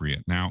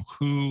appropriate. Now,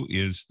 who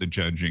is the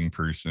judging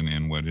person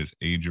in what is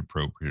age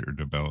appropriate or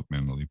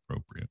developmentally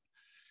appropriate?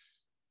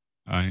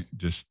 I'm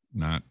just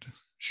not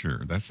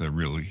sure. That's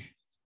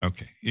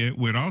okay. It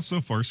would also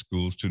force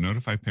schools to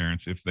notify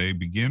parents if they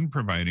begin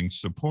providing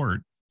support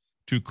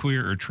to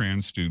queer or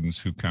trans students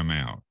who come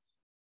out.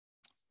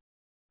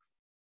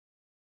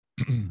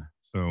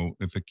 So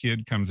if a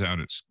kid comes out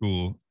at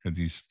school because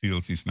he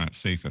feels he's not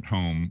safe at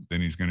home,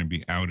 then he's going to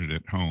be outed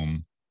at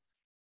home.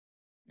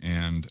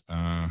 And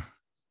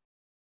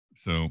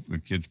so the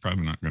kid's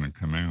probably not going to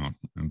come out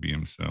and be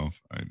himself.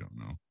 I don't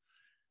know.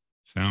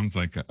 Sounds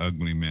like an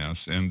ugly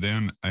mess. And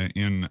then I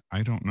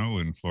don't know,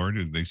 in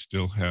Florida, they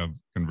still have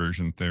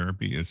conversion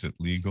therapy. Is it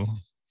legal?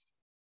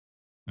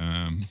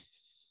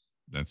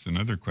 That's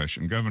another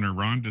question. Governor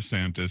Ron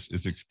DeSantis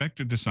is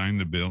expected to sign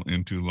the bill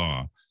into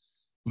law.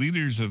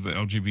 Leaders of the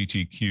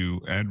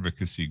LGBTQ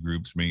advocacy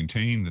groups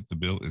maintain that the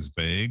bill is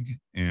vague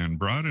and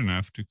broad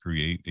enough to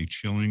create a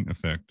chilling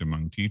effect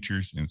among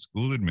teachers and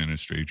school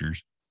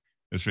administrators,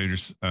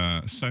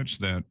 such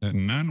that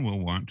none will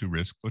want to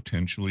risk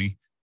potentially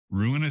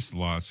ruinous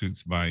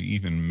lawsuits by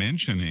even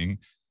mentioning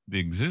the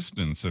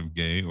existence of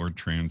gay or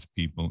trans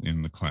people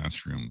in the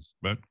classrooms.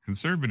 But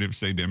conservatives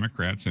say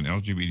Democrats and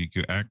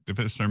LGBTQ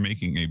activists are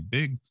making a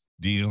big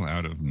deal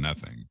out of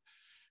nothing.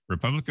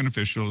 Republican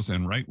officials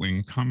and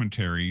right-wing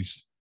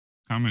commentators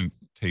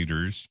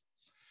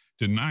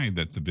deny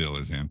that the bill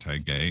is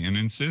anti-gay and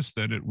insist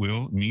that it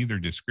will neither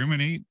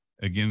discriminate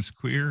against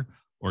queer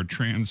or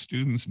trans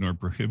students nor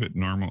prohibit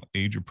normal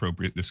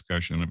age-appropriate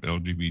discussion of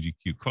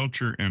LGBTQ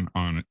culture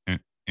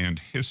and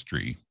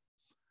history.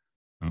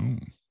 Oh,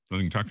 so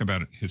they can talk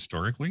about it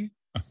historically?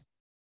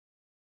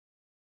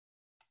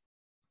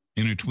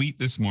 In a tweet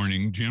this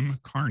morning, Jim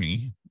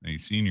Carney, a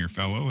senior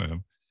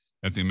fellow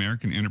at the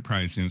American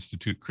Enterprise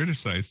Institute,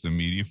 criticized the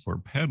media for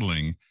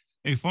peddling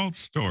a false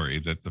story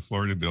that the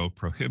Florida bill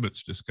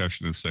prohibits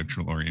discussion of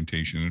sexual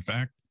orientation. In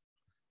fact,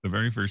 the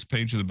very first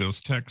page of the bill's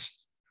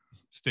text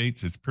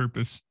states its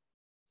purpose: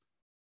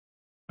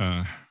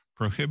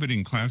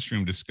 prohibiting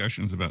classroom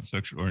discussions about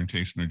sexual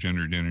orientation or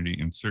gender identity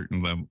in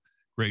certain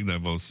grade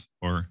levels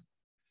or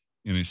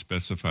in a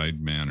specified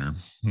manner.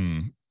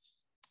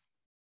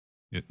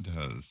 It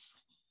does.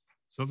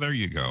 So there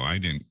you go. I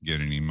didn't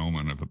get any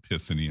moment of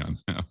epiphany on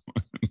that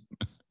one.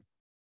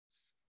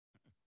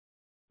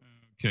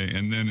 Okay,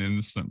 and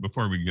then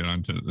before we get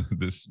on to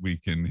this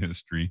week in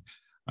history,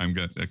 I've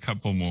got a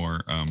couple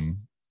more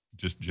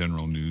just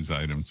general news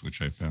items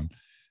which I found.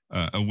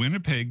 A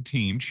Winnipeg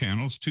teen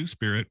channels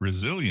two-spirit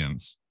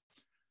resilience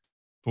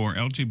for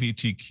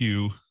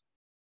LGBTQ2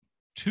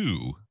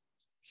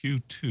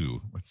 Q2.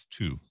 What's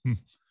two?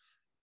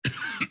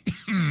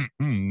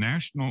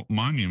 National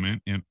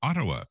Monument in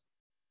Ottawa.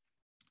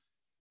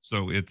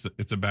 So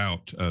it's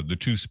about the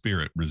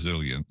two-spirit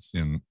resilience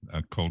in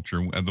culture.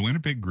 The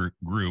Winnipeg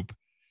group,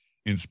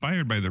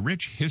 inspired by the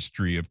rich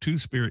history of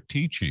two-spirit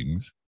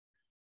teachings,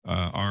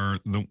 are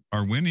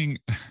winning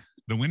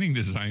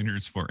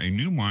designers for a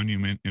new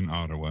monument in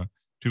Ottawa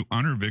to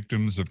honor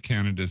victims of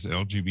Canada's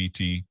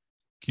LGBTQ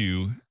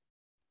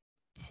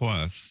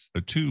plus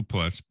a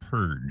 2+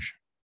 purge.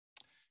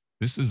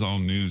 This is all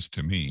news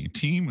to me.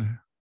 Team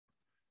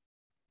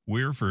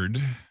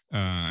Weirford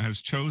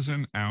was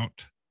chosen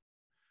out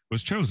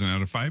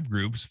of 5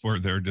 groups for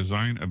their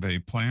design of a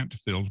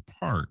plant-filled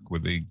park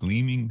with a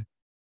gleaming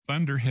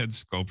thunderhead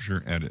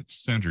sculpture at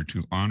its center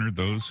to honor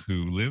those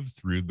who lived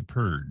through the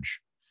purge.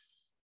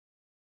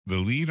 The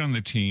lead on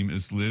the team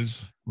is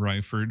Liz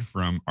Ryford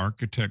from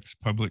Architects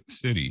Public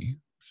City,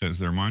 says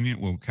their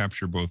monument will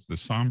capture both the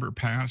somber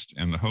past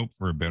and the hope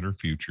for a better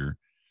future.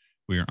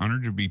 We are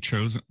honored to be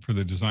chosen for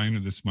the design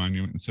of this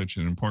monument and such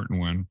an important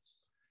one.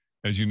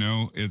 As you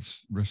know,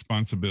 it's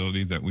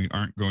responsibility that we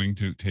aren't going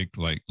to take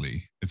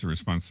lightly. It's a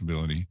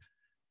responsibility.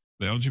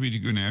 The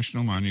LGBTQ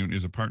National Monument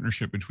is a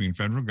partnership between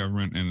federal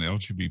government and the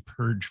LGBT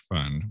Purge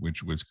Fund,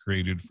 which was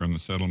created from the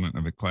settlement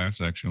of a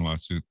class action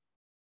lawsuit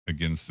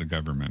against the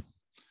government.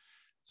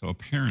 So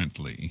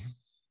apparently,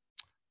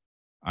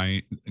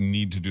 I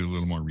need to do a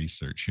little more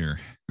research here.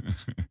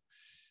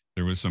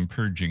 There was some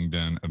purging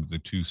done of the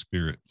two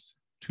spirits,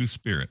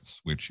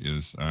 which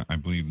is, I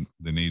believe,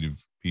 the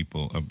native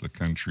people of the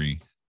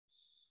country,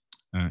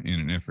 in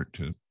an effort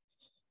to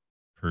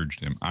purge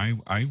them.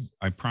 I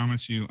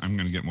promise you, I'm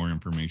going to get more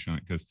information on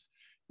it, because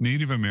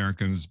Native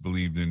Americans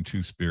believed in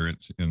two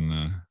spirits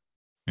and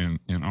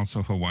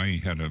also Hawaii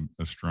had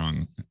a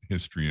strong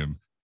history of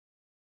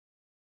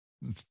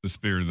the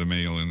spirit of the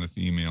male and the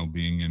female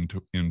being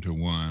into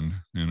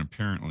one. And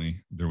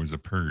apparently there was a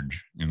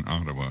purge in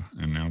Ottawa,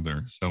 and now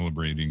they're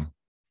celebrating,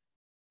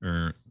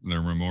 or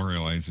they're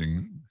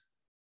memorializing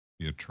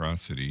the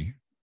atrocity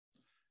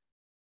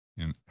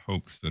in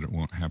hopes that it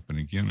won't happen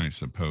again, I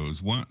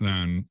suppose.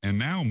 And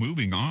now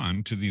moving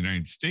on to the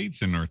United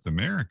States and North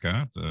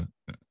America,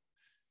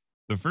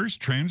 the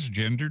first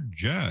transgender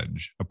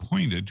judge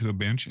appointed to a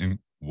bench in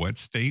what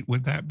state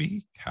would that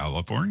be?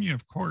 California,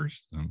 of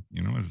course.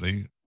 As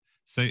they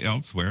say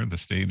elsewhere, the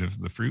state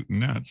of the fruit and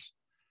nuts.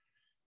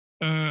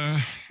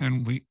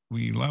 And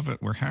we love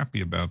it. We're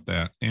happy about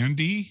that.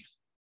 Andy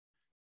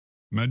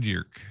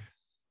Mudjerk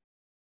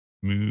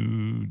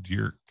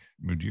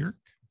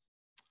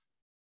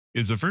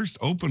is the first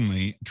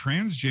openly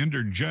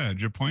transgender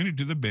judge appointed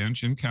to the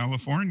bench in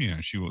California.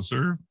 She will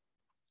serve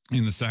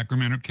in the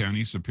Sacramento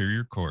County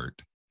Superior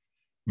Court.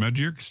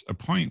 Mudjerk's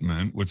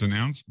appointment was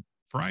announced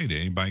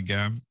Friday by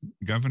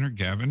Governor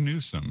Gavin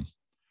Newsom.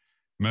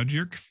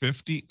 Mudjerk,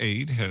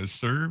 58, has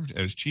served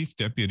as Chief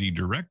Deputy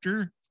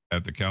Director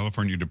at the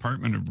California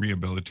Department of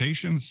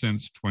Rehabilitation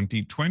since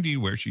 2020,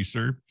 where she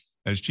served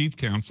as Chief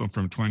Counsel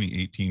from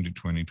 2018 to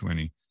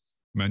 2020.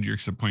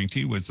 Mudjerk's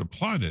appointee was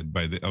applauded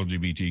by the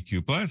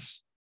LGBTQ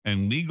plus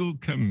and legal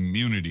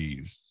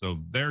communities. So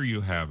there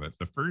you have it.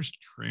 The first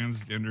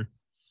transgender.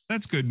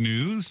 That's good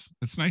news.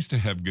 It's nice to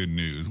have good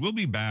news. We'll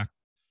be back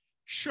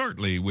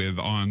shortly with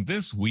On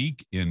This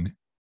Week in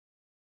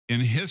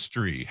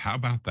History. How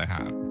about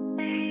that?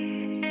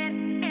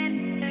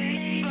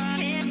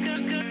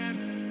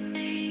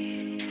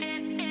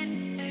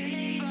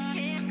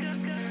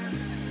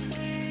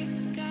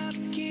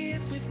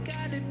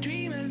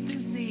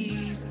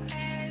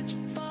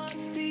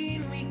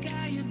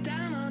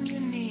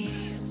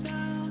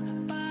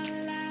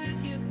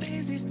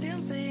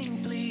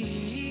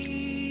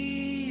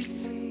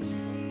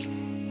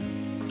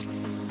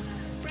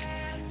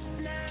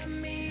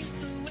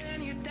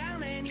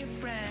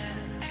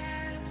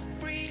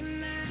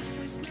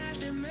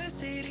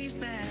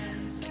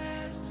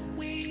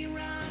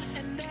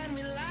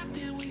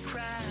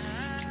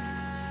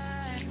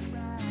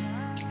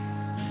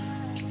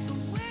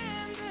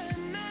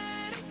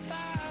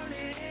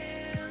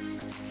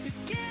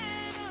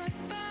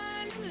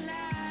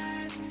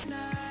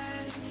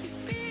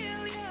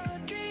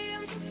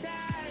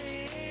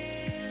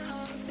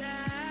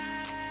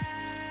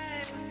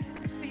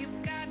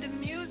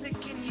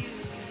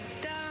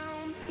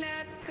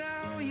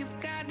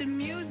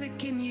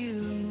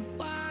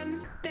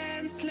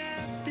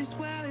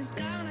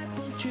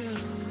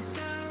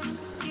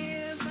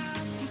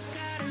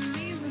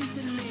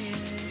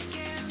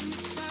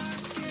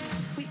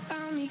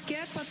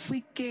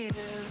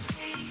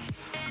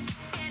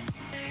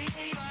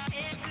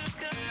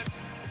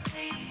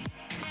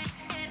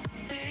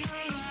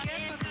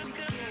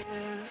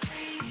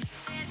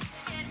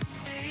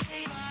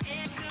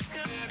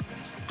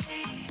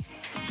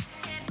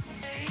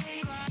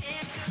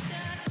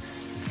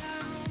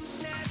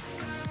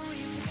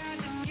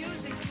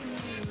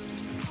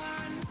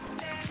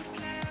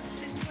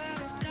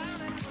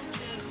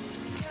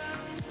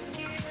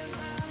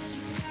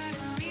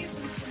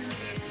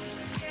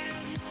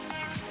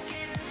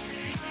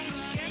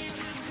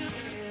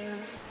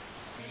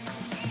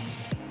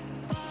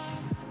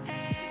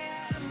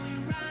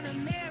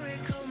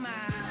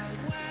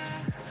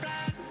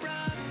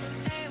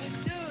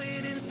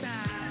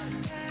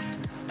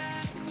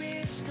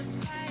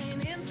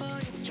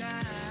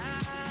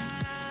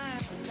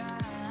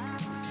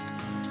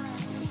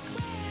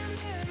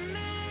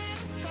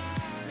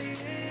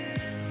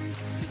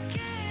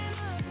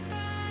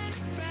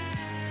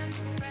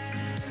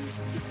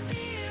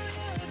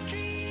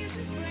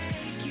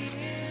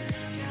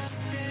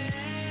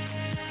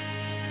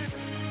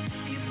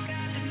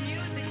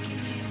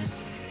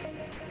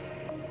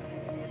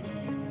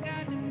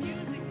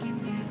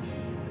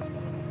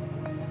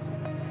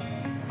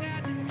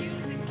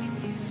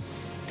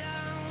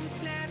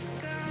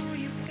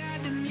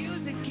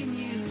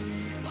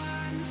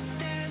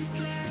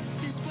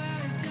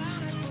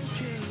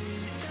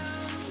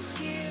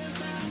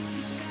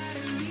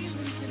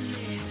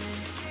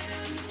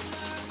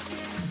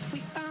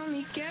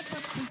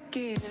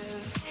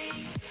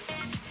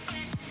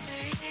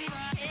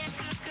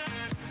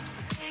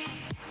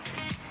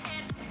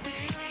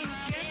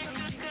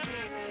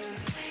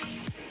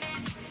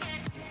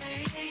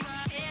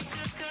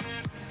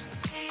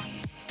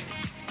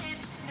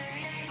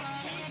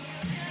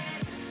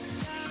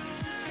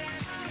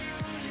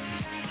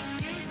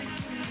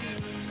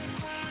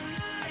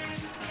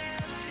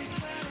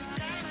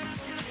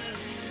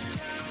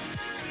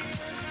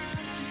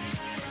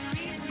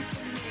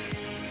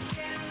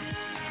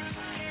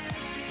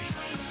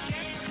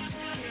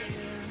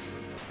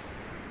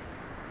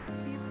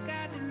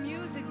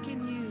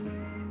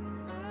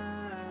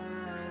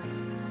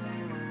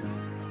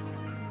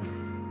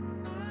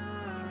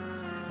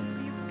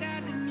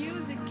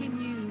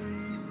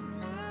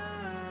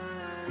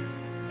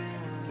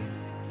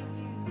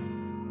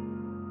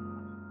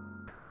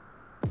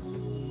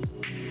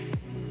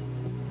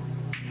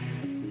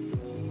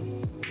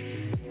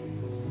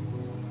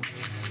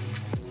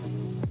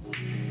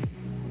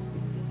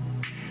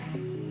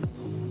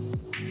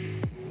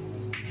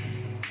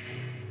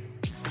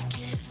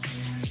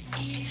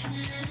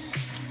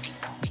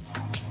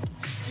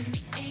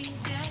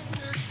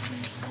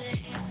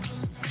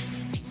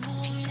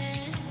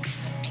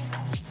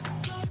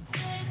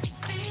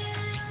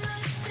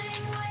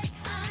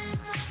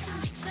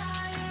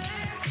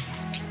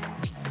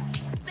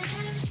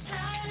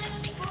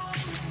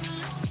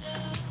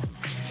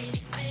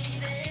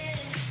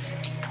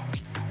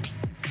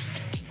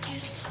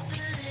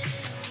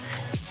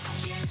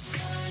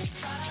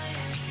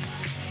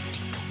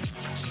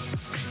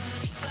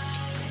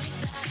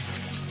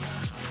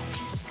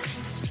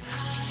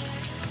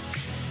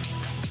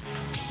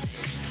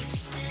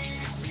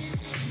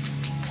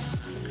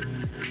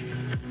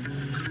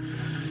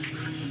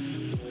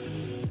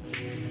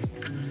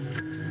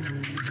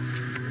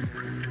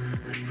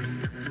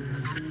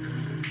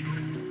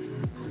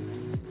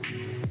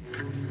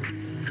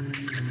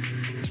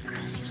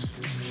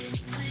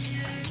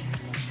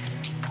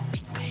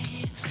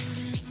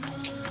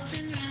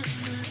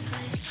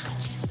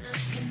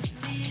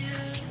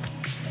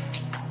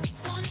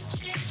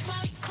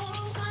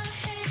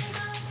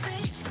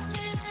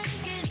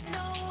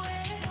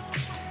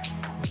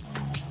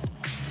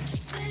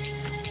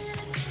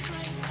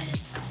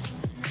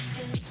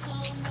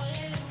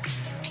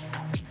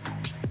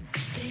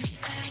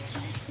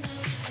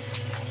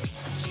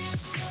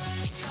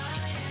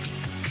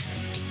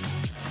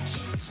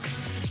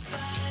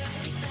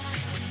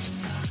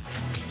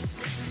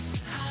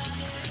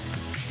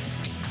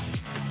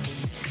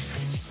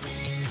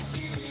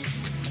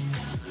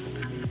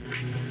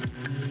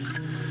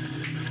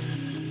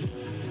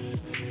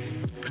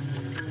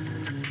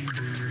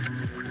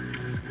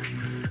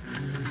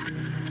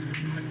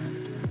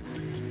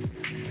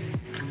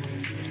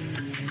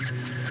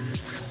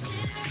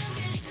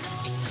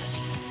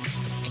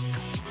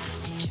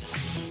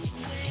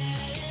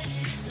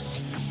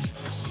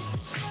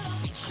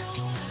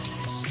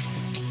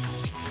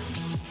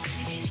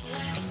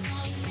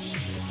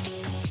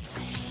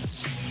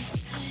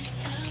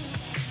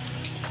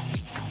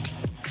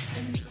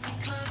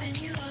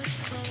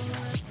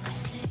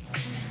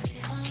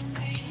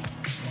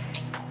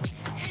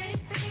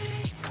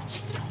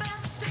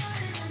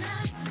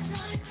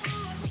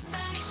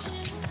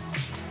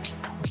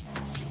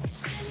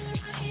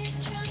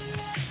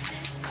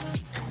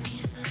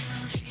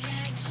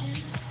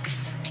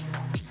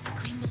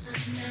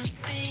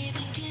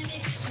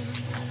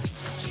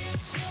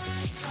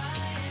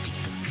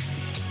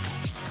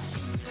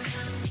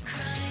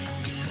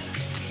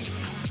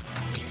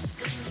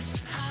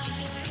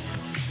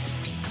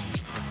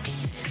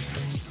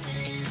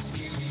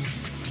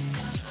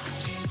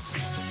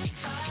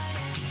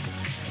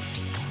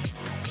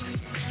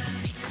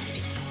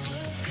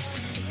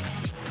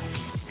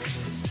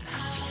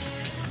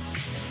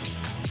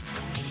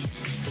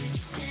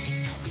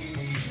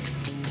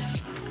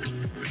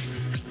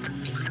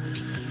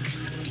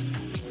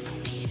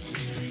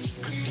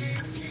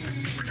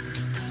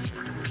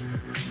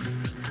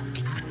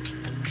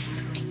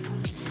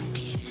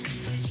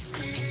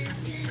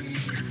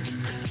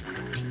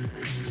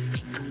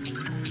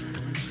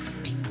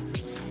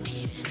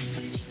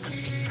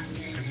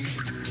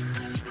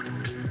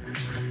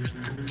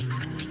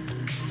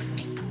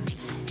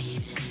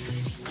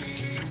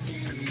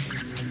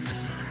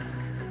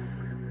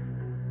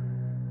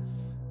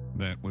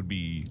 That would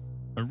be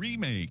a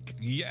remake,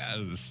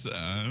 yes,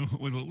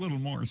 with a little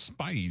more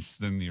spice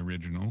than the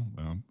original.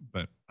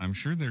 But I'm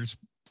sure there's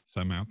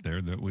some out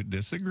there that would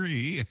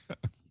disagree,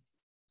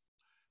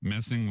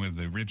 messing with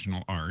the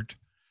original art.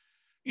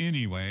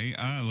 Anyway,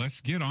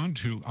 let's get on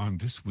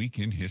this week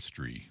in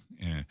history,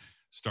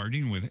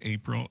 starting with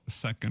April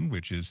 2nd,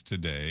 which is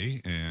today,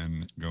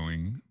 and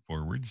going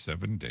forward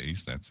 7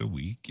 days. That's a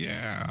week.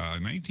 Yeah,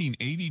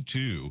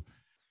 1982.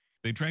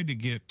 They tried to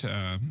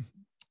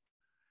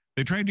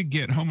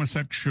get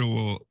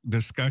homosexual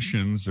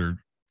discussions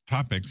or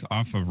topics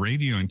off of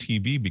radio and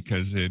TV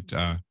because it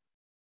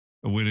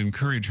would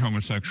encourage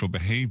homosexual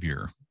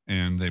behavior.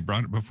 and they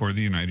brought it before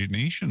the United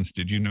Nations.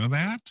 Did you know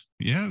that?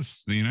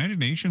 Yes, the United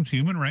Nations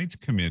Human Rights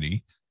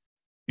Committee,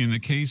 in the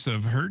case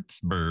of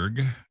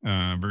Hertzberg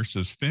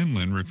versus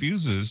Finland,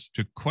 refuses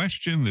to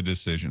question the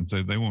decision.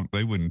 So they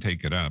wouldn't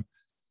take it up.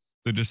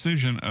 The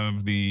decision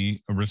of the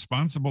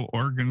responsible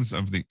organs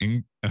of the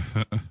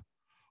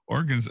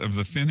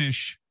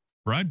Finnish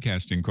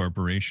Broadcasting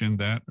Corporation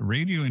that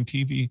radio and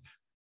TV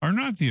are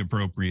not the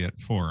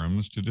appropriate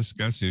forums to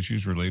discuss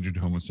issues related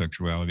to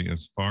homosexuality,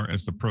 as far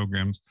as the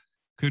programs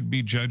could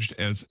be judged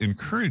as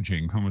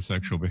encouraging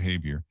homosexual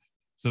behavior.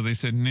 So they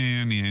said,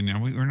 nah,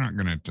 we're not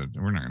going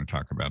to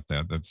talk about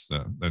that.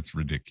 That's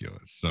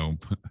ridiculous. So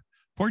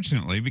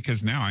fortunately,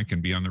 because now I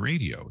can be on the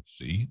radio,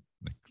 see,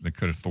 they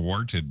could have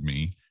thwarted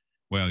me.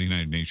 Well, the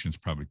United Nations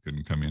probably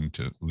couldn't come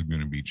into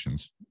Laguna Beach and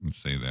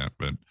say that.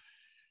 But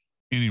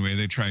anyway,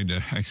 they tried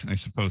to, I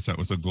suppose that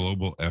was a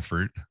global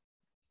effort.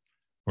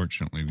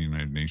 Fortunately, the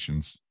United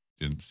Nations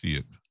didn't see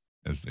it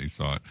as they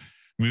saw it.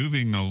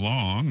 Moving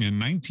along, in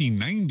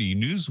 1990,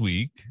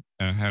 Newsweek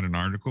had an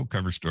article,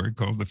 cover story,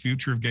 called "The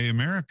Future of Gay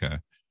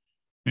America."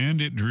 And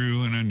it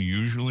drew an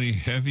unusually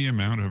heavy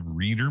amount of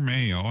reader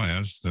mail,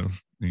 as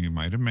you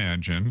might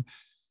imagine,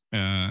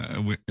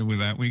 with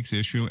that week's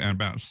issue, and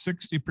about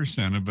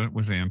 60% of it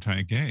was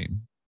anti-gay.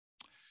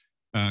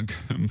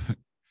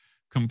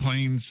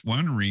 Complains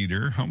one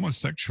reader,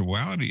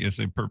 homosexuality is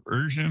a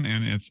perversion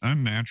and it's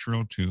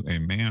unnatural to a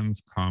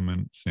man's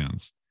common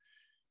sense.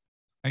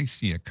 I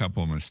see a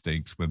couple of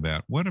mistakes with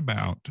that. What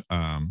about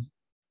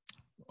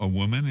a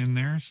woman in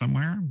there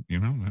somewhere? You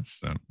know,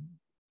 that's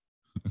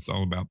it's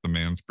all about the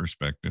man's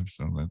perspective.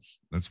 So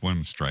that's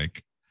one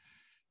strike.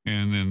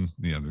 And then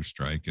the other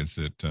strike is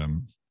it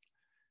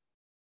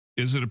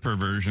a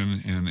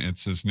perversion, and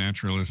it's as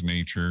natural as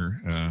nature?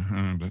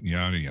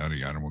 Yada, yada,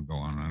 yada. We'll go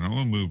on and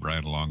we'll move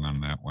right along on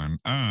that one.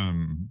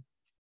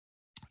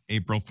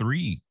 April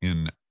 3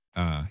 in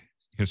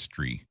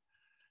history.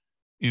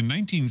 In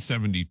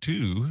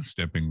 1972,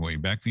 stepping way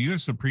back, the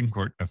U.S. Supreme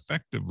Court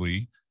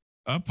effectively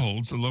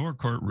upholds a lower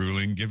court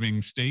ruling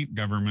giving state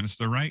governments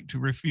the right to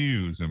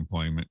refuse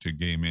employment to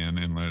gay men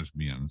and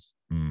lesbians.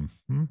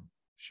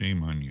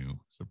 Shame on you,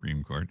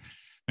 Supreme Court.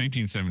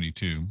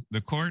 1972,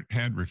 the court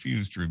had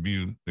refused to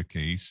review the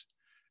case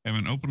of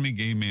an openly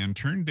gay man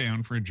turned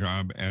down for a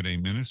job at a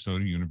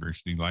Minnesota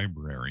University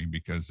library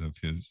because of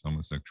his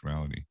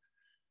homosexuality.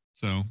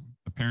 So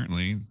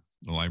apparently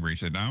the library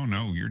said, "Oh,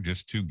 no, you're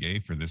just too gay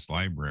for this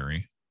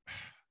library."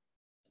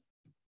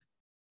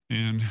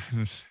 And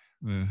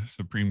the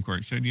Supreme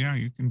Court said, "Yeah,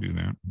 you can do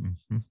that."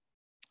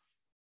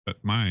 But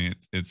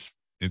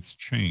it's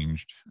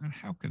changed.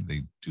 How could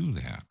they do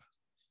that?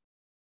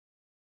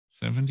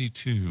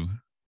 72.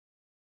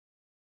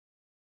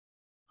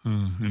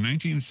 In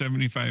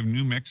 1975,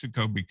 New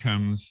Mexico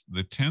becomes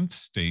the 10th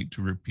state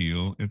to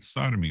repeal its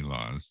sodomy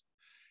laws.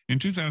 In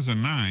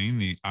 2009,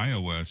 the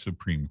Iowa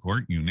Supreme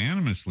Court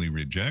unanimously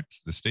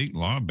rejects the state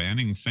law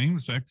banning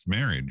same-sex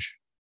marriage.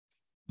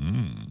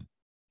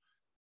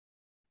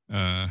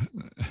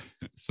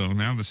 So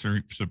now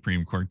the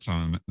Supreme Court's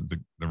on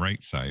the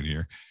right side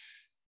here.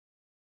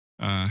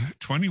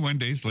 21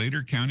 days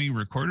later, county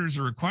recorders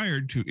are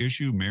required to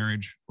issue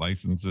marriage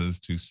licenses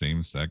to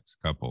same-sex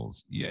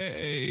couples.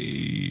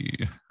 Yay!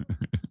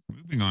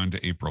 Moving on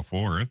to April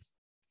 4th.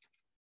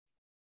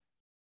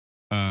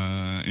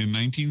 In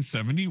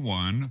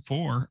 1971,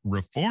 4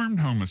 reformed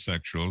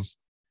homosexuals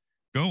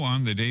go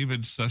on the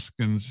David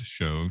Susskins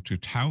show to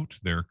tout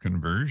their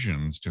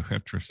conversions to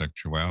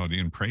heterosexuality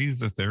and praise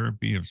the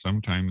therapy of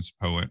sometimes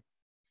poet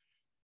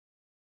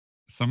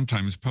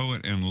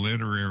and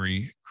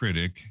literary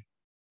critic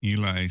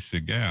Eli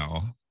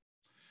Segal,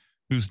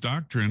 whose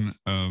doctrine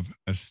of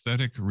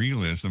aesthetic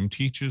realism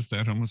teaches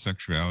that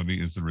homosexuality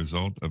is the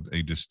result of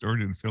a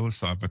distorted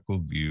philosophical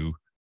view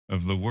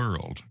of the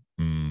world.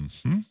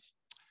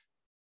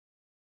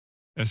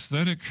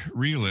 Aesthetic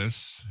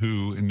realists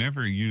who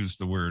never use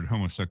the word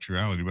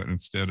homosexuality, but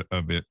instead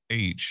of it,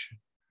 H,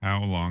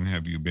 how long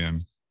have you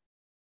been?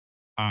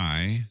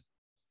 I,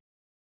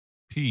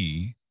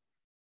 P,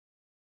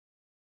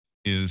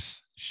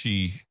 is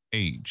she,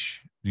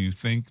 H. Do you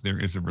think there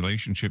is a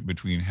relationship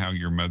between how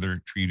your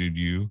mother treated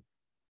you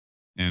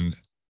and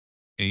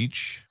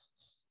H?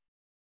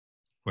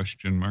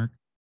 Question mark.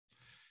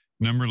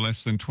 Number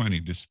less than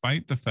 20,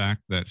 despite the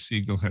fact that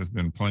Siegel has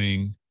been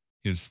playing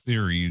his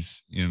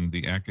theories in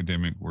the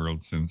academic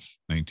world since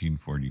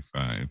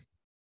 1945.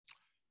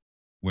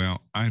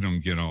 Well, I don't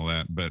get all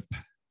that, but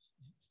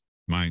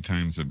my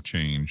times have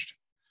changed.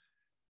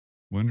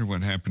 Wonder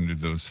what happened to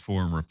those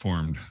 4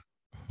 reformed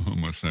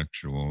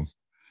homosexuals.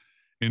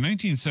 In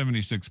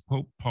 1976,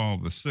 Pope Paul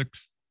VI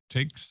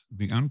takes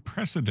the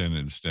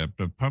unprecedented step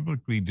of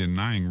publicly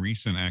denying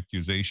recent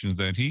accusations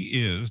that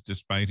he is,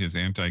 despite his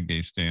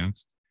anti-gay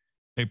stance,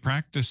 a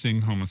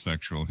practicing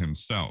homosexual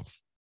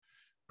himself.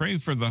 Pray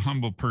for the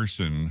humble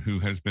person who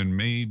has been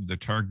made the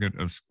target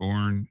of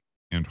scorn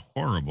and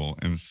horrible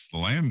and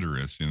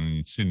slanderous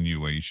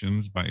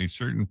insinuations by a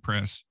certain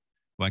press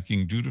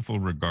lacking dutiful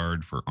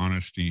regard for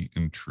honesty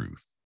and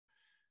truth.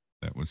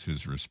 That was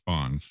his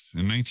response.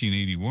 In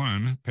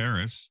 1981,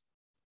 Paris,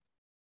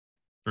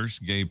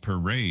 first gay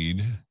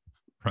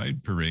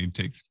pride parade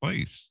takes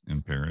place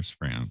in Paris,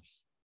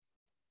 France.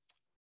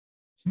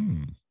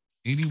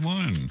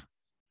 81.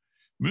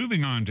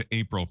 Moving on to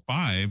April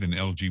 5 in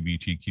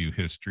LGBTQ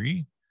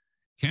history,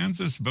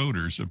 Kansas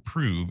voters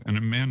approve an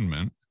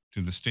amendment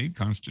to the state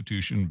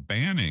constitution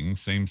banning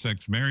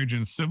same-sex marriage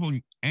in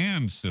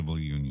civil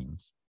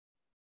unions.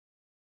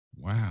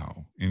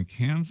 Wow. In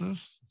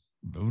Kansas,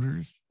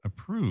 voters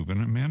approve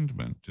an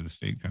amendment to the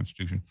state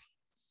constitution.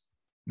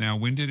 Now,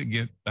 when did it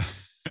get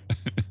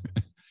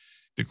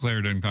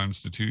declared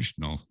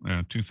unconstitutional?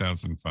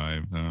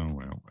 2005. Oh, well,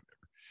 whatever.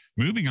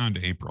 Moving on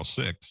to April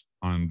 6th,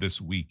 on This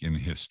Week in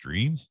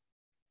History.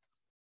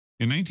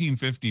 In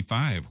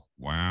 1955,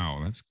 wow,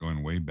 that's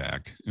going way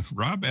back.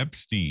 Rob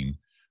Epstein,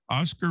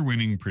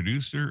 Oscar-winning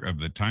producer of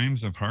The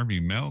Times of Harvey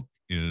Milk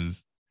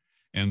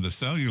and The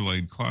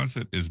Celluloid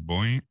Closet is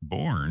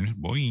born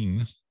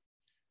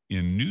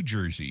in New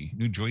Jersey.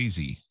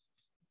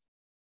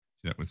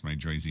 That was my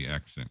Jersey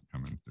accent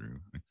coming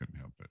through. I couldn't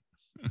help it.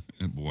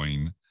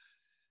 Boyne.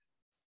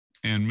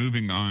 And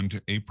moving on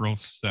to April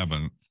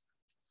 7th.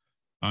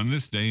 On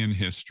this day in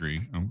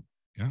history,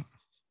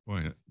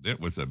 it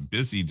was a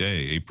busy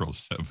day, April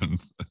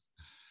 7th.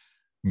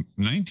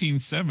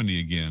 1970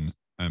 again,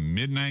 A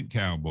Midnight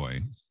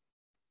Cowboy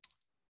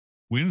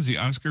wins the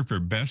Oscar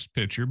for Best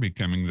Picture,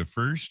 becoming the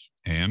first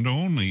and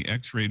only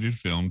X-rated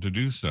film to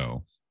do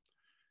so.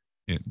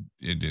 It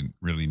didn't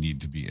really need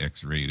to be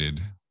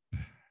X-rated,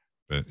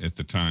 but at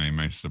the time,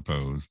 I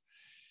suppose.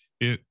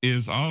 It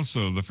is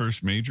also the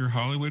first major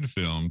Hollywood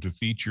film to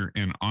feature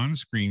an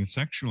on-screen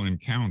sexual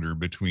encounter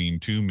between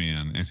two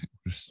men, and it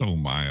was so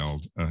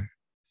mild.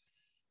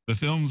 The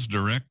film's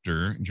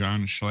director,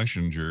 John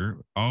Schlesinger,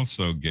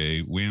 also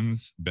gay,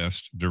 wins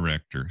Best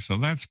Director. So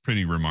that's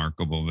pretty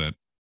remarkable that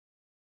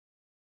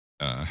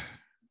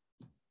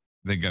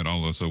they got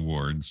all those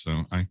awards.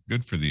 So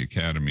good for the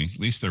Academy. At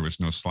least there was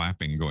no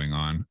slapping going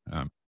on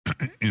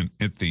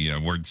at the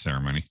award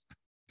ceremony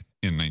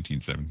in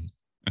 1970.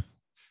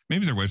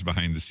 Maybe there was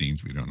behind the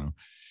scenes, we don't know.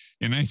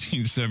 In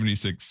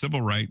 1976,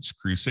 civil rights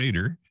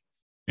crusader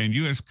and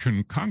U.S.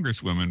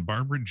 Congresswoman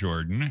Barbara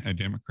Jordan, a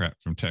Democrat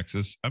from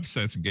Texas,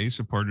 upsets gay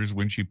supporters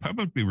when she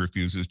publicly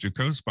refuses to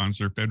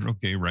co-sponsor federal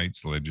gay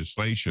rights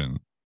legislation.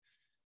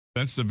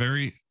 That's the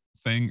very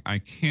thing I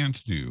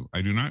can't do.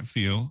 I do not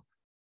feel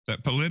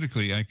that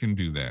politically I can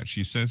do that.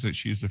 She says that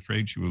she's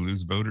afraid she will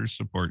lose voters'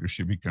 support if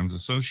she becomes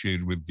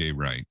associated with gay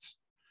rights.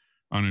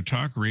 On a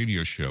talk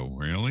radio show,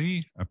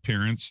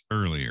 appearance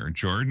earlier,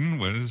 Jordan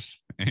was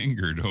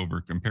angered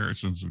over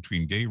comparisons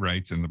between gay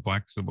rights and the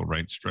Black civil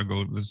rights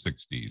struggle of the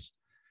 60s.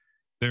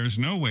 There is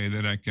no way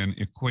that I can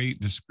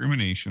equate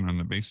discrimination on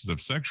the basis of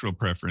sexual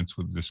preference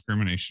with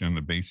discrimination on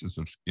the basis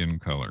of skin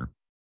color.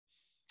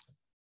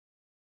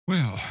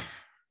 Well,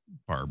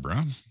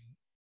 Barbara,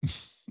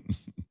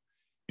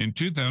 in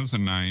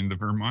 2009, the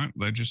Vermont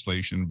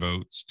legislation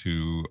votes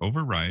to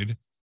override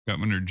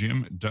Governor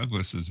Jim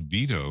Douglas's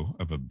veto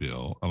of a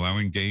bill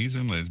allowing gays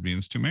and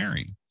lesbians to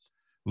marry,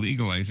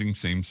 legalizing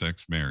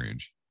same-sex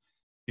marriage.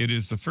 It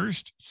is the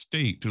first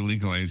state to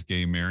legalize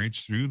gay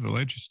marriage through the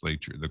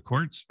legislature. The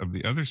courts of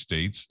the other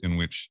states in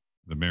which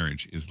the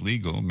marriage is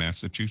legal,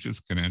 Massachusetts,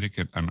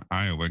 Connecticut, and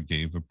Iowa,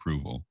 gave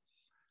approval.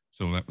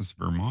 So that was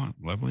Vermont,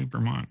 lovely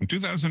Vermont. In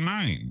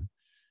 2009,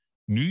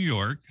 New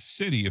York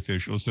City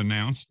officials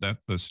announced that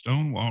the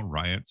Stonewall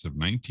riots of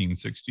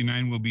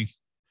 1969 will be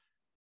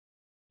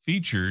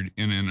featured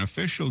in an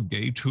official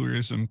gay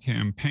tourism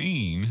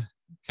campaign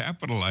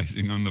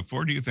capitalizing on the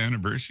 40th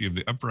anniversary of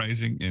the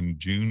uprising in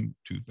June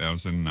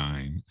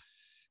 2009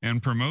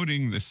 and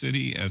promoting the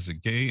city as a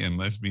gay and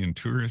lesbian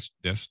tourist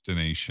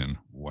destination.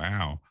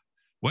 Wow.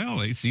 Well,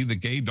 they see the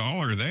gay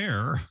dollar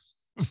there.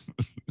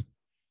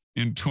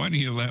 In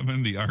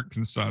 2011, the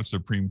Arkansas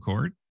Supreme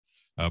Court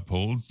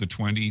upholds the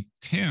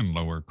 2010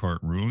 lower court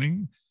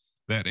ruling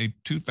that a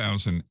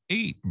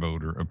 2008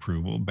 voter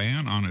approval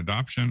ban on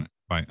adoption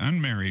by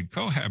unmarried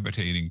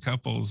cohabitating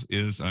couples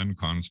is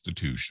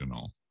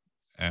unconstitutional,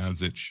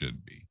 as it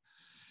should be.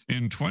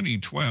 In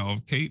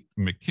 2012, Kate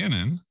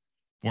McKinnon,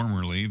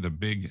 formerly the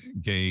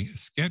Big Gay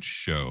Sketch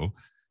Show,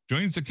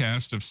 joins the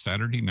cast of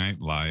Saturday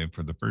Night Live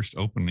for the first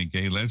openly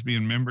gay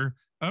lesbian member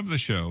of the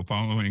show,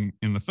 following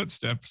in the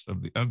footsteps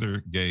of the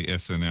other gay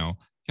SNL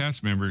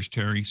cast members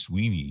Terry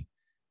Sweeney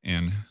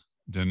and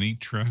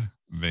Danitra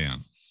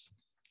Vance.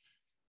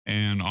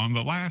 And on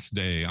the last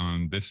day,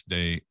 on this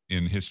day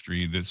in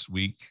history this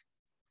week,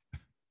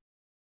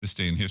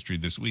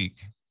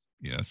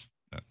 yes,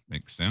 that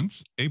makes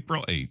sense,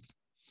 April 8th.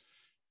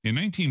 In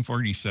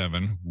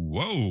 1947,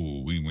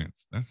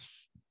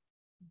 that's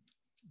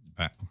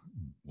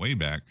way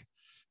back,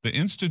 the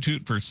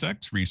Institute for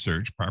Sex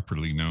Research,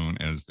 properly known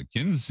as the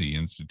Kinsey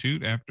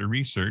Institute, after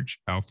research,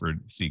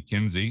 Alfred C.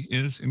 Kinsey,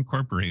 is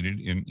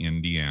incorporated in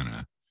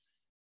Indiana.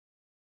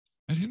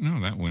 I didn't know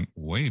that went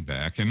way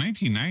back. In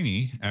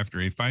 1990, after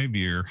a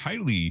 5-year,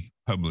 highly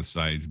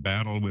publicized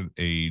battle with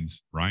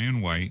AIDS, Ryan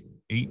White,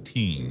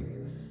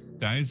 18,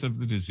 dies of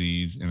the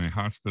disease in a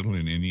hospital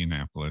in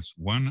Indianapolis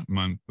 1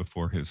 month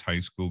before his high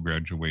school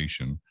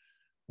graduation.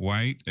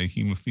 White, a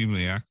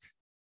hemophiliac,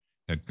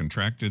 had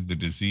contracted the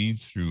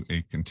disease through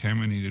a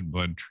contaminated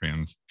blood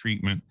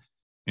treatment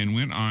and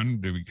went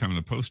on to become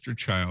the poster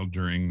child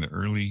during the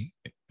early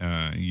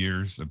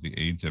years of the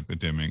AIDS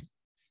epidemic,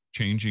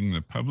 changing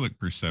the public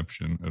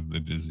perception of the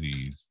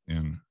disease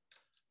and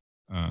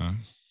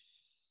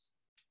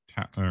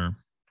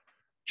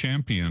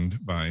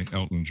championed by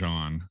Elton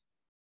John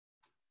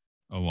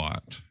a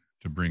lot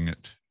to bring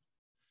it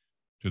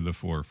to the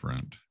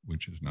forefront,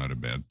 which is not a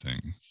bad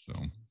thing. So,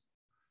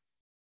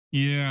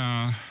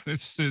 yeah,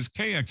 this is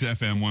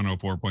KXFM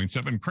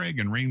 104.7, Craig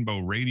and Rainbow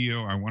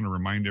Radio. I want to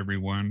remind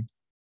everyone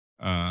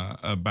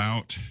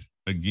about,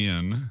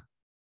 again,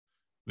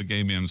 the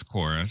Gay Men's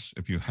Chorus.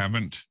 If you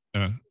haven't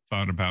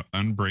thought about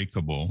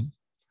Unbreakable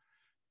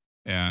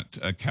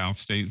at Cal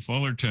State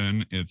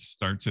Fullerton, it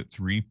starts at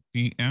 3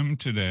 p.m.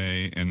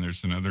 today, and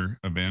there's another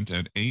event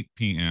at 8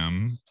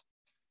 p.m.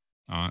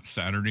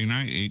 Saturday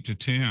night, 8 to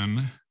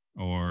 10,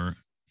 or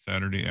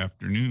Saturday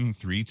afternoon,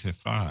 3 to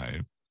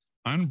 5.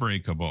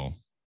 Unbreakable.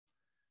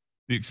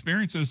 The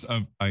experiences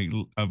of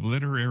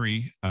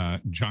literary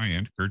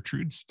giant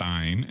Gertrude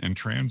Stein and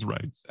trans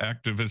rights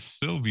activist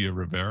Sylvia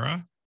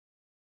Rivera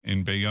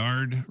and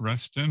Bayard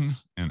Rustin,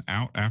 an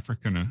out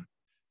African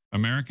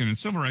American and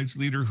civil rights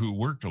leader who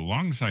worked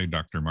alongside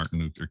Dr. Martin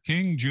Luther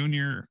King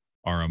Jr.,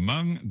 are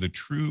among the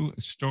true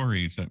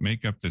stories that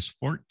make up this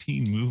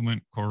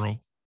 14-movement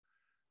choral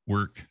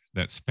work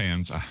that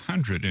spans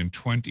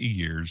 120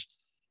 years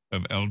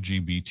of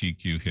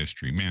LGBTQ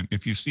history. Man,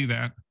 if you see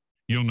that,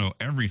 you'll know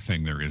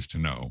everything there is to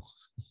know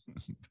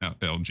about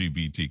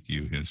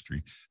LGBTQ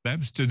history.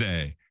 That's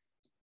today.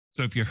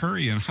 So if you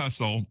hurry and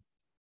hustle,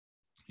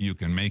 you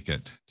can make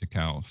it to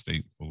Cal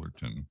State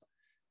Fullerton.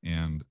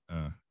 And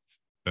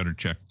better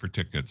check for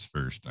tickets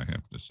first, I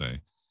have to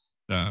say.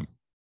 I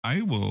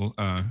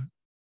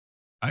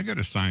got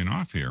to sign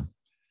off here.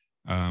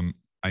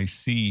 I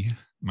see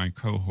my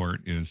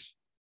cohort is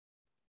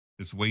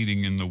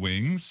waiting in the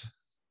wings,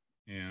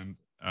 and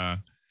I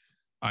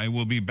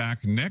will be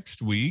back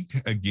next week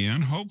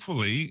again.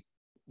 Hopefully,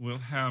 we'll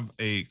have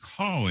a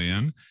call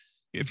in.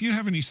 If you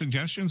have any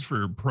suggestions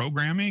for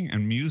programming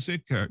and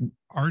music,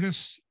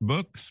 artists,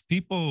 books,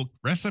 people,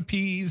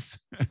 recipes,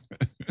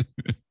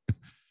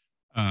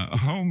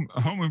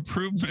 home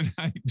improvement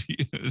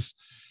ideas,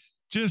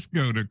 just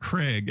go to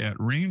Craig at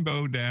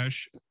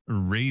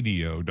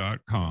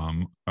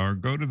rainbow-radio.com or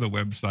go to the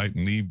website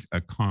and leave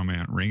a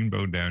comment,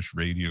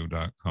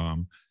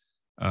 rainbow-radio.com.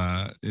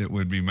 It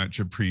would be much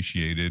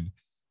appreciated.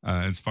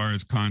 As far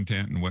as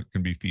content and what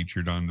can be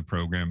featured on the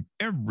program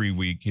every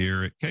week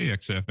here at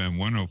KXFM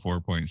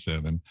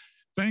 104.7.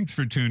 Thanks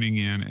for tuning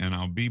in, and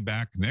I'll be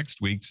back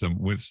next week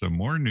with some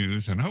more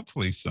news and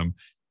hopefully some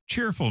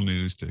cheerful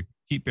news to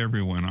keep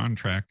everyone on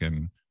track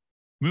and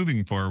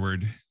moving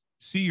forward.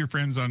 See your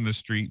friends on the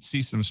street,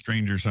 see some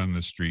strangers on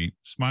the street,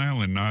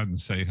 smile and nod and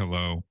say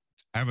hello.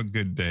 Have a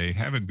good day.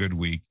 Have a good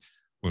week.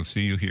 We'll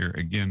see you here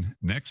again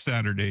next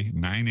Saturday,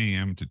 9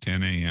 a.m. to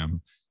 10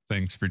 a.m.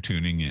 Thanks for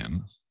tuning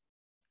in.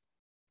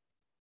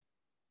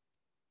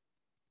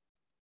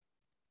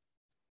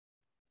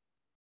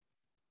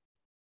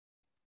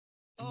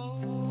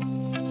 Oh.